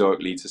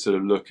historically to sort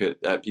of look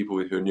at people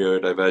who are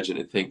neurodivergent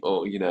and think,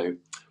 oh,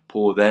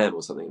 poor them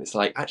or something. And it's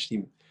like,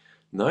 actually,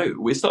 no,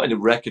 we're starting to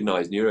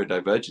recognize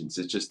neurodivergence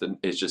is just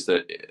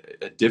a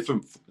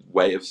different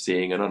way of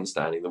seeing and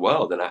understanding the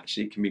world, and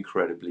actually can be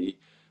incredibly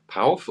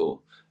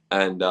powerful.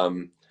 And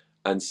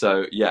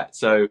so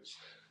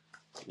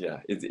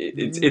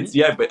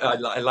but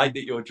I like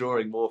that you're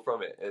drawing more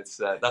from it. It's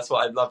that's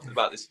what I loved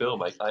about this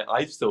film.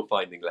 I'm still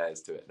finding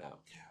layers to it now.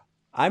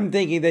 I'm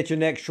thinking that your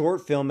next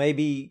short film may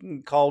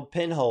be called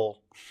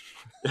Pinhole.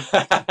 It's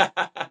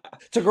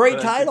a great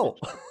title.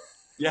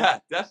 Yeah,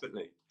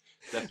 definitely.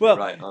 Well,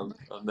 right. I'll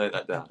note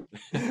that down.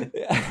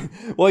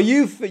 Well,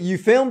 you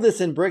filmed this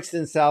in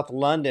Brixton, South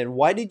London.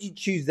 Why did you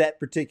choose that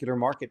particular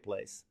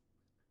marketplace?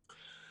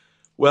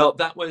 Well,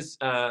 that was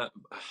a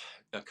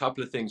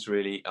couple of things,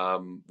 really.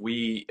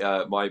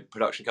 My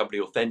production company,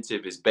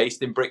 Authentive, is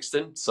based in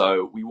Brixton.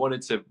 So we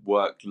wanted to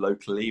work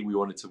locally. We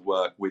wanted to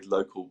work with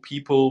local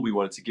people. We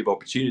wanted to give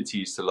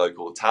opportunities to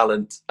local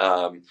talent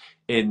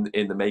in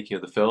the making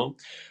of the film.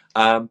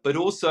 But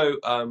also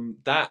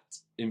that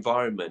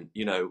environment,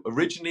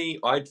 originally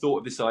I'd thought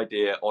of this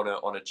idea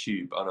on a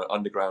tube, on an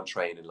underground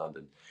train in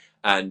London.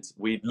 And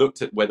we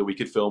looked at whether we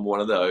could film one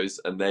of those,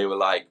 and they were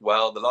like,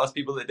 well, the last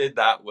people that did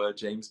that were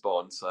James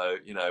Bond. So,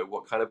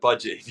 what kind of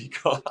budget have you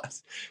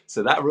got?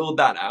 So that ruled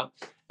that out.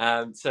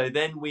 So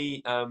then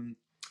I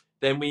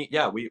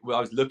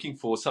was looking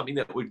for something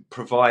that would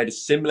provide a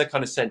similar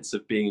kind of sense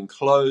of being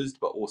enclosed,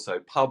 but also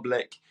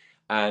public.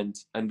 And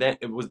then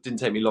didn't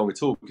take me long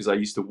at all, because I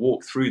used to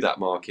walk through that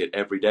market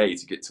every day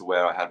to get to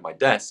where I had my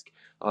desk.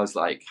 I was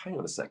like, hang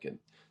on a second,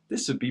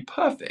 this would be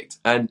perfect.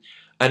 And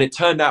it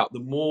turned out the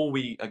more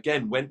we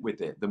again went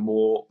with it, the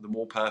more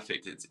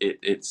perfect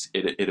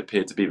it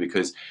appeared to be,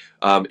 because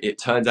it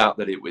turned out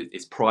that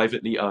it's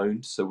privately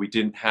owned, so we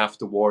didn't have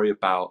to worry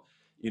about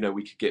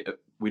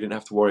we didn't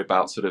have to worry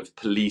about sort of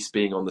police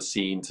being on the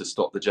scene to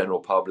stop the general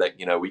public.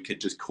 We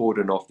could just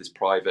cordon off this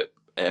private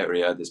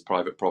area, this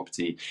private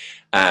property,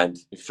 and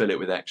fill it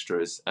with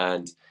extras.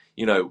 And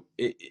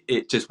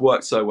it just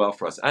worked so well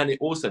for us. And it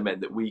also meant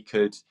that we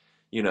could,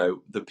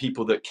 the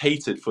people that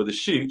catered for the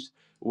shoot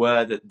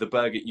were the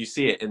burger. You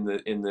see it in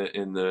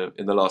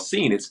the last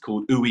scene. It's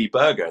called Ooey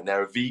Burger, and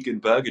they're a vegan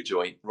burger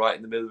joint right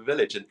in the middle of the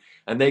village.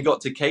 And they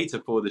got to cater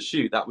for the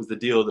shoot. That was the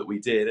deal that we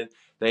did. And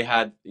they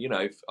had,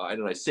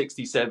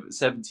 60,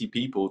 70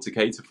 people to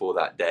cater for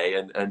that day,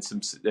 and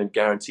some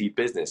guaranteed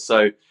business.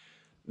 So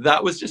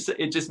that was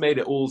it just made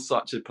it all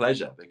such a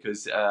pleasure,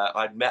 because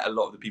I'd met a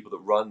lot of the people that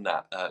run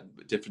that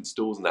different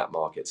stalls in that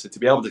market. So to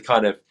be able to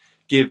kind of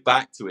give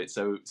back to it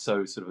so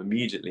sort of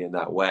immediately in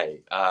that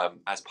way,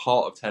 as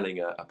part of telling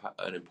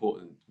an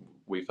important,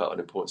 we felt, an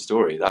important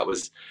story. That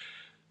was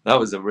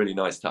a really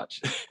nice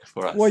touch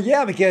for Well, us.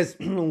 yeah, because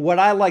what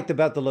I liked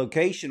about the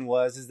location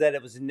is that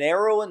it was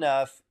narrow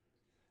enough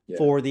Yeah.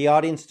 for the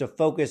audience to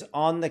focus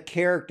on the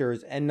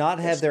characters and not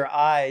have Yes. their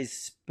eyes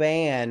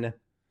span the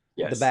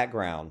Yes.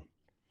 background.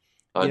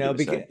 Because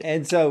 100%.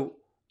 and so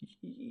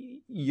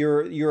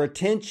your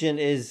attention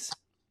is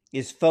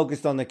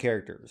focused on the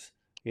characters.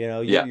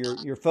 Yeah.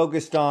 You're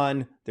focused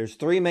on. There's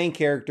three main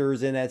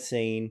characters in that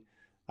scene.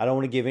 I don't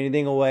want to give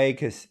anything away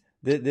because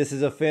this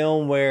is a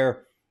film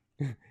where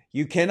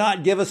you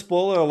cannot give a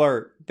spoiler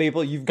alert.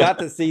 People, you've got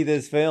to see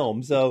this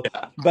film. So,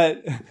 Yeah.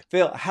 but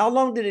Phil, how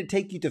long did it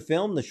take you to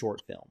film the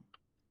short film?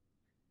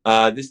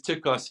 This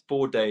took us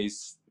 4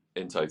 days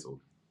in total.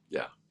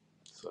 Yeah.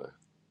 So.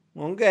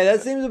 Okay,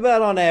 that seems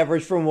about on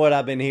average from what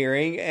I've been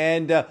hearing.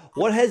 And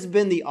what has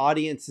been the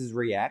audience's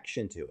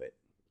reaction to it?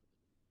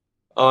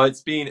 Oh,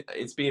 it's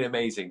been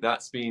amazing.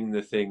 That's been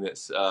the thing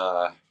that's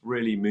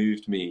really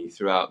moved me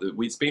throughout.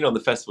 It's been on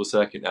the festival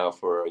circuit now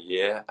for a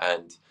year,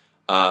 and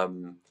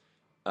um,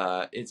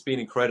 it's been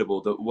incredible.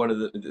 That one of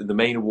the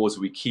main awards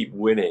we keep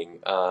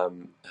winning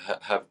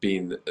have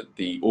been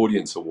the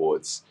audience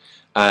awards,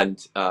 and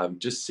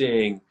just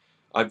seeing.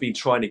 I've been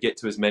trying to get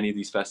to as many of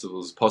these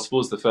festivals as possible.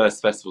 It's the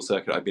first festival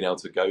circuit I've been able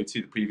to go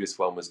to. The previous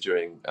one was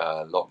during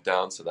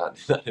lockdown, so that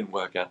that didn't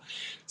work out.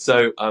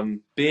 So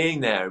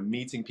being there and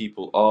meeting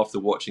people after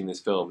watching this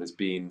film has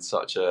been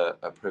such a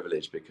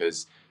privilege,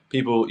 because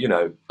people,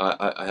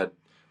 I had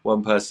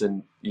one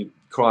person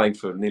crying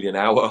for nearly an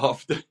hour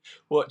after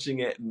watching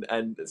it,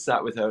 and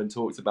sat with her and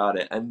talked about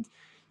it. And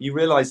you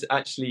realize,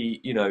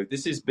 actually,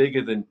 this is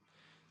bigger than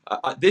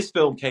this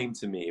film came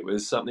to me. It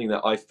was something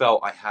that I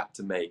felt I had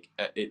to make.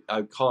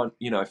 I can't,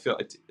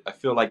 I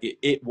feel like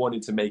it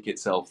wanted to make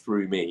itself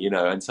through me,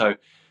 and so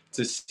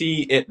to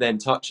see it then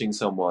touching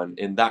someone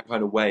in that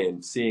kind of way,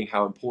 and seeing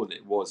how important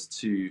it was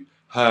to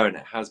her, and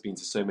it has been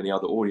to so many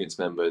other audience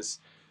members,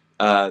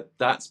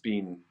 that's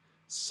been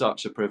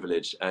such a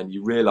privilege. And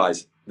you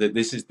realize that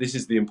this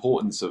is the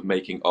importance of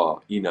making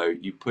art.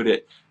 You put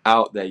it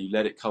out there, you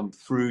let it come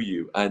through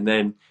you, and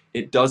then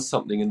it does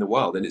something in the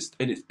world. And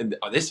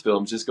this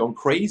film's just gone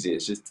crazy.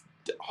 It's just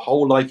a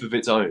whole life of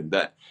its own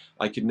that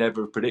I could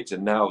never have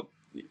predicted. Now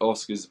the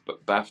Oscars,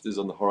 BAFTAs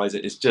on the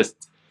horizon. It's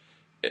just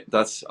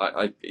that's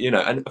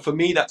and for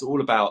me, that's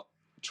all about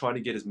trying to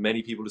get as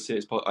many people to see it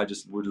as possible. I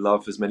just would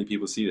love as many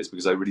people to see this,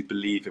 because I really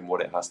believe in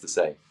what it has to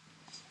say.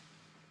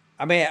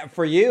 I mean,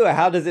 for you,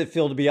 how does it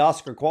feel to be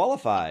Oscar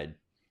qualified?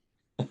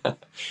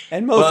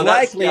 And most Well,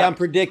 that's likely, yeah. I'm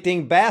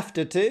predicting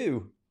BAFTA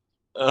too.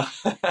 Uh,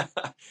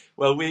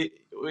 well, we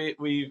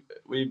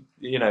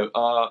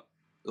are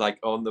like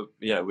on the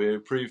we're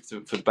approved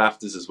for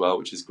BAFTAs as well,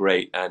 which is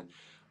great. And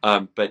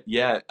but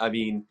yeah, I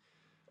mean,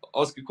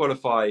 Oscar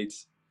qualified.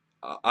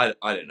 I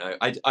don't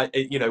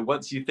know.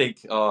 Once you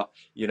think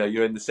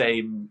you're in the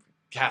same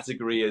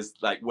category as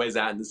like Wes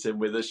Anderson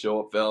with a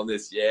short film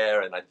this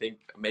year, and I think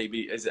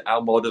maybe is it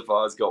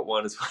Almodovar's got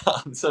one as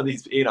well. So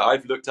these,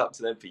 I've looked up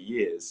to them for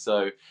years.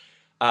 So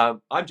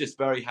I'm just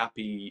very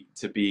happy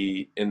to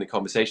be in the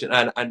conversation,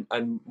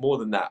 and more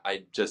than that,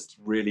 I just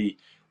really,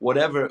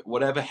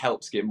 whatever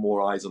helps get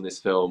more eyes on this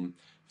film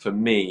for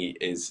me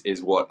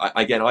is what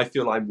again, I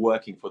feel I'm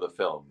working for the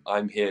film.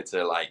 I'm here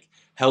to like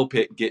help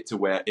it get to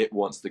where it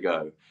wants to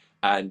go,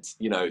 and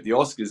the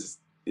Oscars,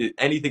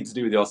 anything to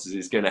do with the Oscars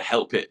is going to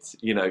help it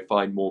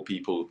find more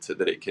people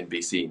that it can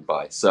be seen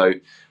by. So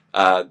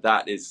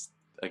that is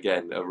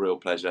again a real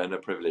pleasure and a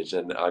privilege,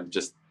 and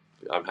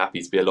I'm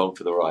happy to be along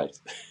for the ride.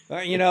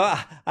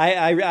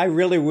 I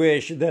really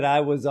wish that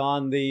I was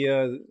on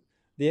the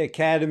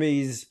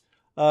Academy's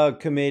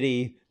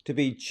committee to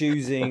be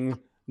choosing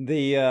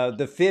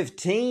the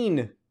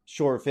 15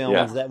 short films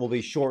Yeah. that will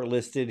be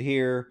shortlisted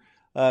here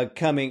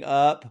coming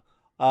up.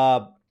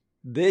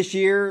 This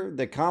year,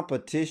 the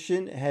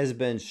competition has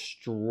been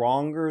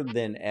stronger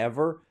than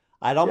ever.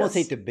 I'd almost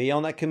hate Yes. to be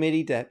on that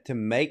committee to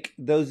make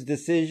those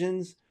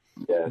decisions,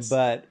 Yes.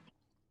 but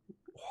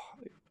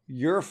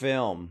your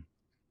film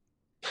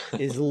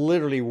is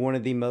literally one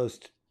of the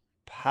most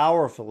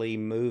powerfully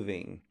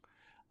moving.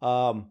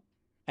 And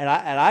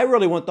I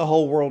really want the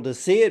whole world to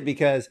see it,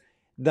 because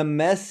the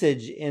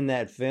message in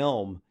that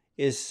film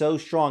is so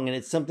strong, and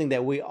it's something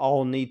that we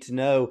all need to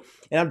know.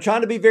 And I'm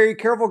trying to be very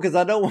careful because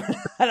I don't want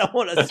I don't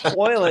want to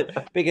spoil it,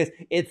 because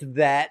it's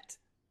that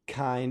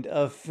kind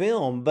of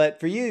film. But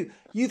for you,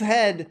 you've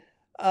had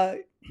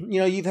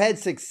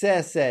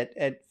success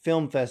at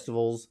film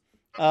festivals.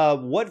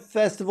 What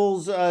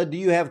festivals do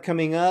you have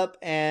coming up,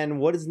 and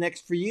what is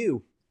next for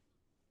you?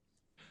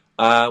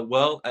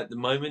 Well, at the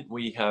moment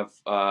we're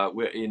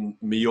in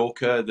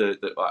Mallorca.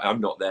 I'm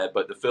not there,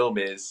 but the film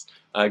is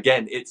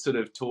again. It's sort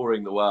of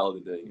touring the world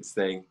and doing its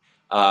thing.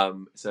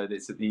 So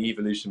it's at the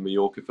Evolution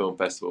Mallorca Film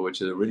Festival,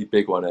 which is a really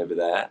big one over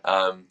there.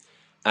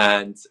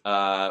 And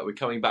we're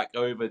coming back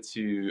over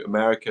to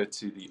America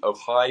to the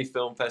Ojai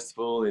Film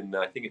Festival in,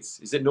 I think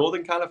is it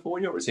Northern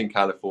California or it's in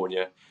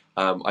California?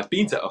 I've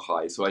been to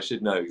Ojai, so I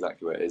should know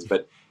exactly where it is,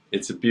 but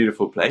it's a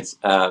beautiful place.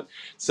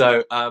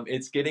 So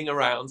it's getting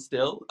around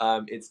still.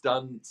 It's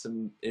done,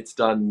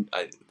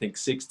 I think,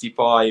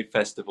 65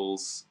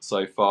 festivals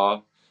so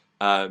far.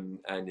 And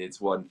it's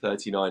won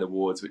 39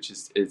 awards, which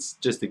is it's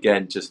just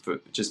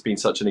been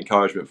such an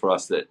encouragement for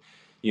us that,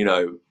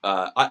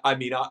 I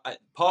mean,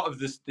 part of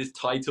this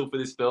title for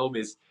this film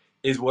is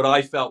what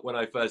I felt when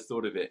I first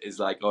thought of it, is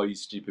like, oh, you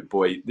stupid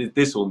boy,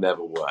 this will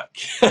never work.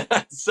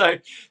 So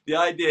the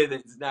idea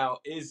that now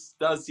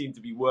does seem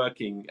to be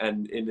working,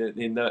 and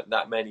in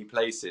that many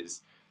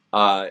places,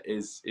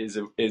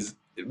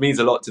 it means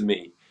a lot to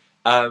me.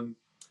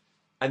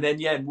 And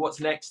then, yeah, what's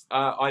next?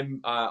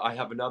 I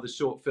have another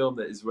short film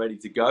that is ready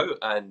to go,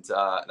 and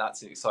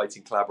that's an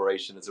exciting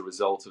collaboration as a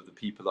result of the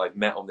people I've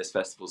met on this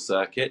festival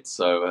circuit.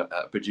 So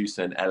a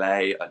producer in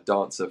LA, a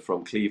dancer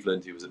from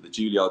Cleveland who was at the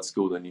Juilliard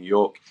School in New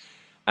York,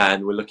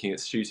 and we're looking at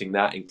shooting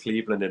that in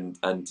Cleveland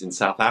and in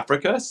South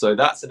Africa. So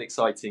that's an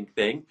exciting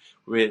thing.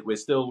 We're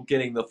still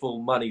getting the full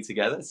money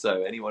together,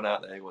 so anyone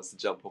out there who wants to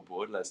jump on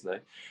board, let us know.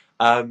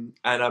 And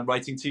I'm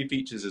writing 2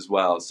 features as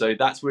well. So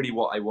that's really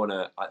what I want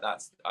to.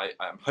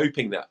 I'm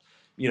hoping that,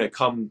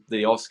 come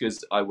the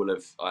Oscars, I will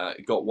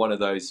have got one of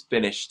those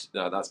finished.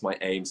 That's my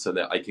aim, so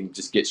that I can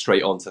just get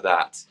straight onto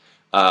that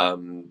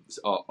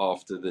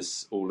after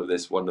all of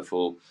this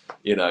wonderful,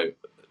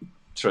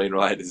 train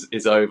ride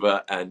is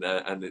over,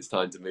 and it's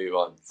time to move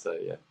on. So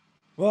yeah.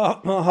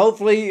 Well,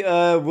 hopefully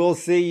we'll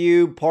see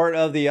you part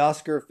of the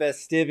Oscar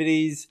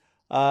festivities.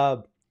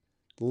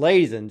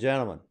 Ladies and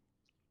gentlemen,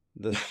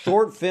 the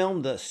short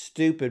film, The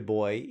Stupid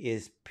Boy,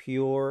 is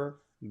pure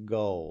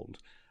gold.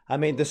 I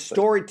mean, the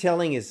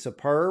storytelling is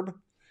superb.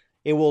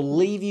 It will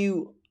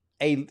literally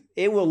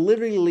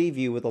leave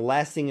you with a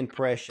lasting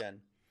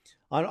impression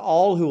on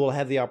all who will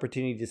have the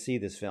opportunity to see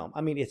this film.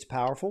 I mean, it's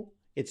powerful,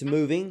 it's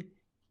moving,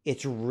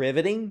 it's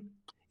riveting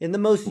in the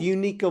most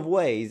unique of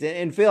ways.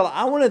 And Phil,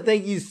 I want to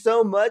thank you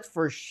so much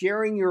for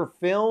sharing your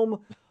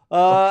film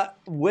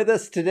with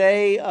us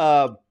today.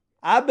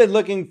 I've been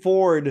looking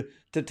forward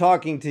to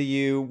talking to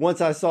you.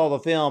 Once I saw the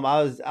film,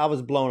 I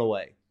was blown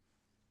away.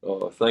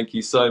 Oh, thank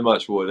you so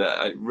much, Ward.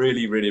 I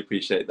really, really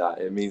appreciate that.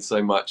 It means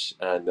so much.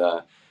 And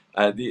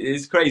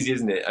it's crazy,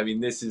 isn't it? I mean,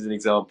 this is an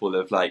example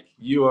of, like,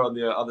 you are on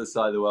the other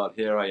side of the world,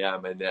 here I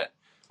am, and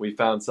we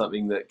found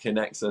something that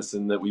connects us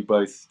and that we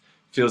both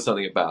feel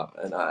something about.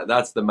 And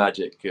that's the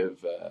magic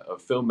of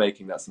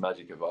filmmaking. That's the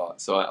magic of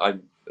art. So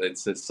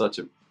it's such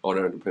an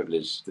honor and a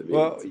privilege to be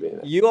in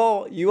it.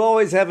 You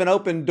always have an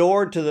open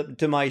door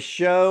to my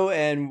show,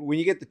 and when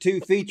you get the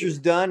 2 features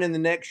done in the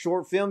next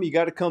short film, you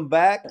got to come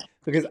back,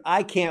 because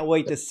I can't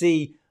wait to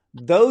see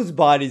those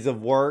bodies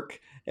of work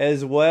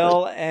as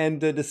well,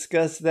 and to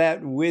discuss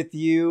that with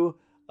you.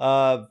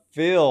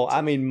 Phil,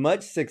 I mean,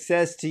 much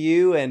success to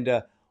you,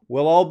 and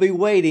we'll all be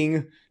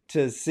waiting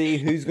to see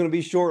who's going to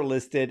be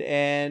shortlisted.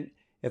 And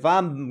if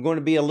I'm going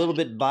to be a little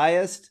bit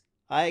biased,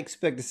 I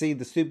expect to see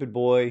The Stupid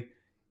Boy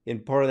in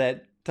part of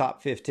that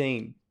top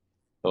 15.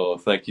 Oh,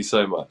 thank you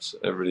so much.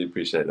 I really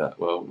appreciate that.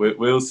 Well,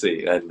 we'll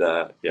see. And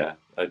yeah,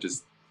 I'm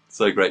just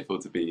so grateful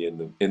to be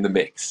in the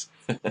mix.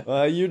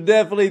 You're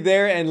definitely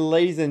there. And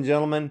ladies and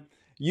gentlemen,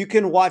 you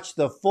can watch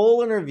the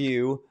full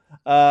interview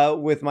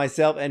with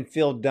myself and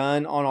Phil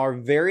Dunn on our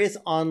various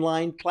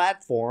online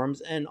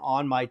platforms and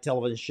on my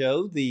television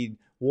show, The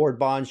Ward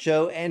Bond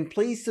Show. And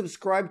please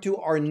subscribe to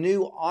our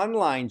new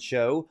online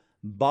show,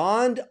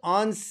 Bond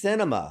on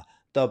Cinema,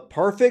 the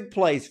perfect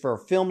place for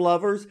film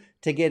lovers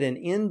to get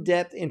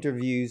in-depth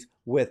interviews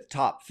with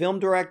top film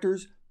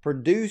directors,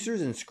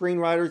 producers and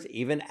screenwriters,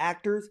 even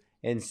actors,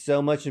 and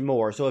so much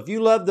more. So if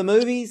you love the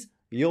movies,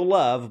 you'll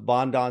love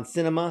Bond on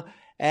Cinema.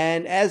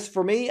 And as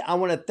for me, I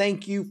want to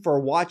thank you for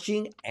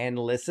watching and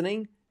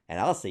listening,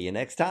 and I'll see you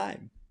next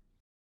time.